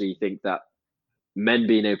I actually think that men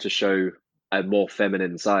being able to show a more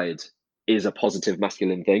feminine side is a positive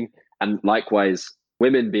masculine thing. And likewise,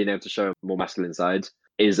 women being able to show a more masculine side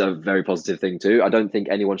is a very positive thing too. I don't think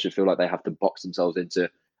anyone should feel like they have to box themselves into,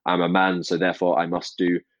 I'm a man, so therefore I must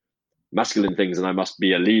do masculine things and I must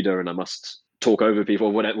be a leader and I must talk over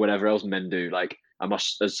people, whatever else men do. Like, I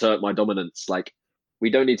must assert my dominance. Like, we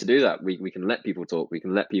don't need to do that. We can let people talk. We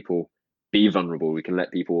can let people be vulnerable. We can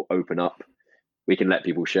let people open up. We can let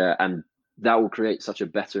people share. And that will create such a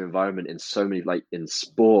better environment in so many, like in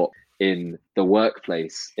sport, in the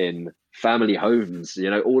workplace, in family homes, you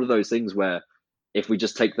know, all of those things where if we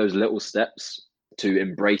just take those little steps to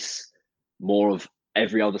embrace more of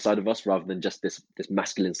every other side of us rather than just this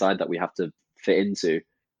masculine side that we have to fit into,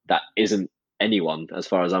 that isn't anyone as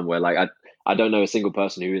far as I'm aware. Like, I don't know a single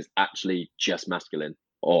person who is actually just masculine,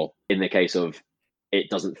 or in the case of it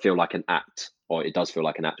doesn't feel like an act, or it does feel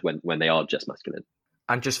like an act when they are just masculine.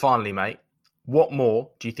 And just finally, mate, what more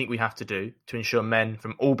do you think we have to do to ensure men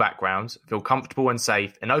from all backgrounds feel comfortable and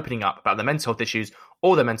safe in opening up about their mental health issues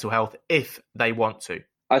or their mental health if they want to?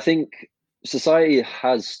 I think society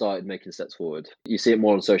has started making steps forward. You see it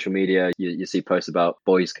more on social media. You see posts about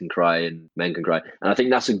boys can cry and men can cry. And I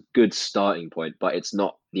think that's a good starting point, but it's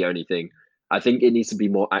not the only thing. I think it needs to be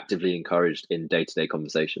more actively encouraged in day-to-day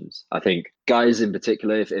conversations. I think guys in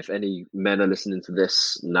particular, if any men are listening to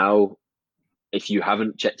this now, if you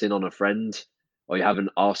haven't checked in on a friend or you haven't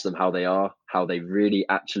asked them how they are, how they really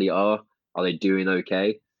actually are they doing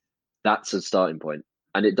okay? That's a starting point.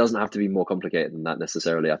 And it doesn't have to be more complicated than that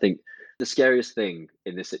necessarily. I think the scariest thing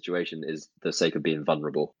in this situation is the sake of being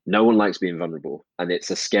vulnerable. No one likes being vulnerable. And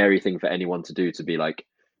it's a scary thing for anyone to do, to be like,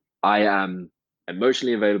 I am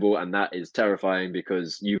emotionally available and that is terrifying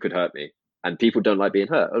because you could hurt me. And people don't like being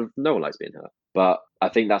hurt. No one likes being hurt. But I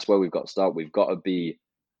think that's where we've got to start. We've got to be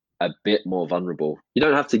a bit more vulnerable. You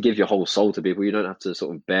don't have to give your whole soul to people. You don't have to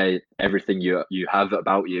sort of bear everything you have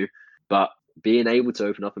about you. But being able to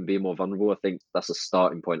open up and be more vulnerable, I think that's a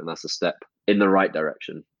starting point and that's a step in the right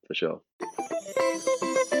direction for sure.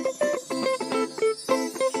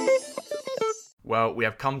 Well, we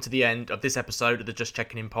have come to the end of this episode of the Just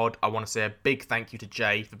Checking In pod. I want to say a big thank you to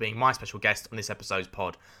Jay for being my special guest on this episode's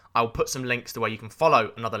pod. I'll put some links to where you can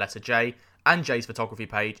follow Another Letter J and Jay's photography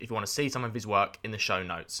page if you want to see some of his work in the show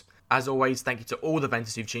notes. As always, thank you to all the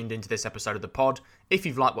venters who've tuned into this episode of the pod. If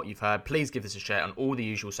you've liked what you've heard, please give this a share on all the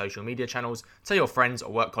usual social media channels. Tell your friends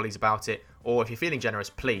or work colleagues about it. Or if you're feeling generous,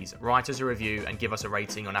 please write us a review and give us a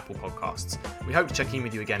rating on Apple Podcasts. We hope to check in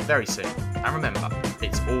with you again very soon. And remember,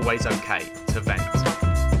 it's always okay to vent.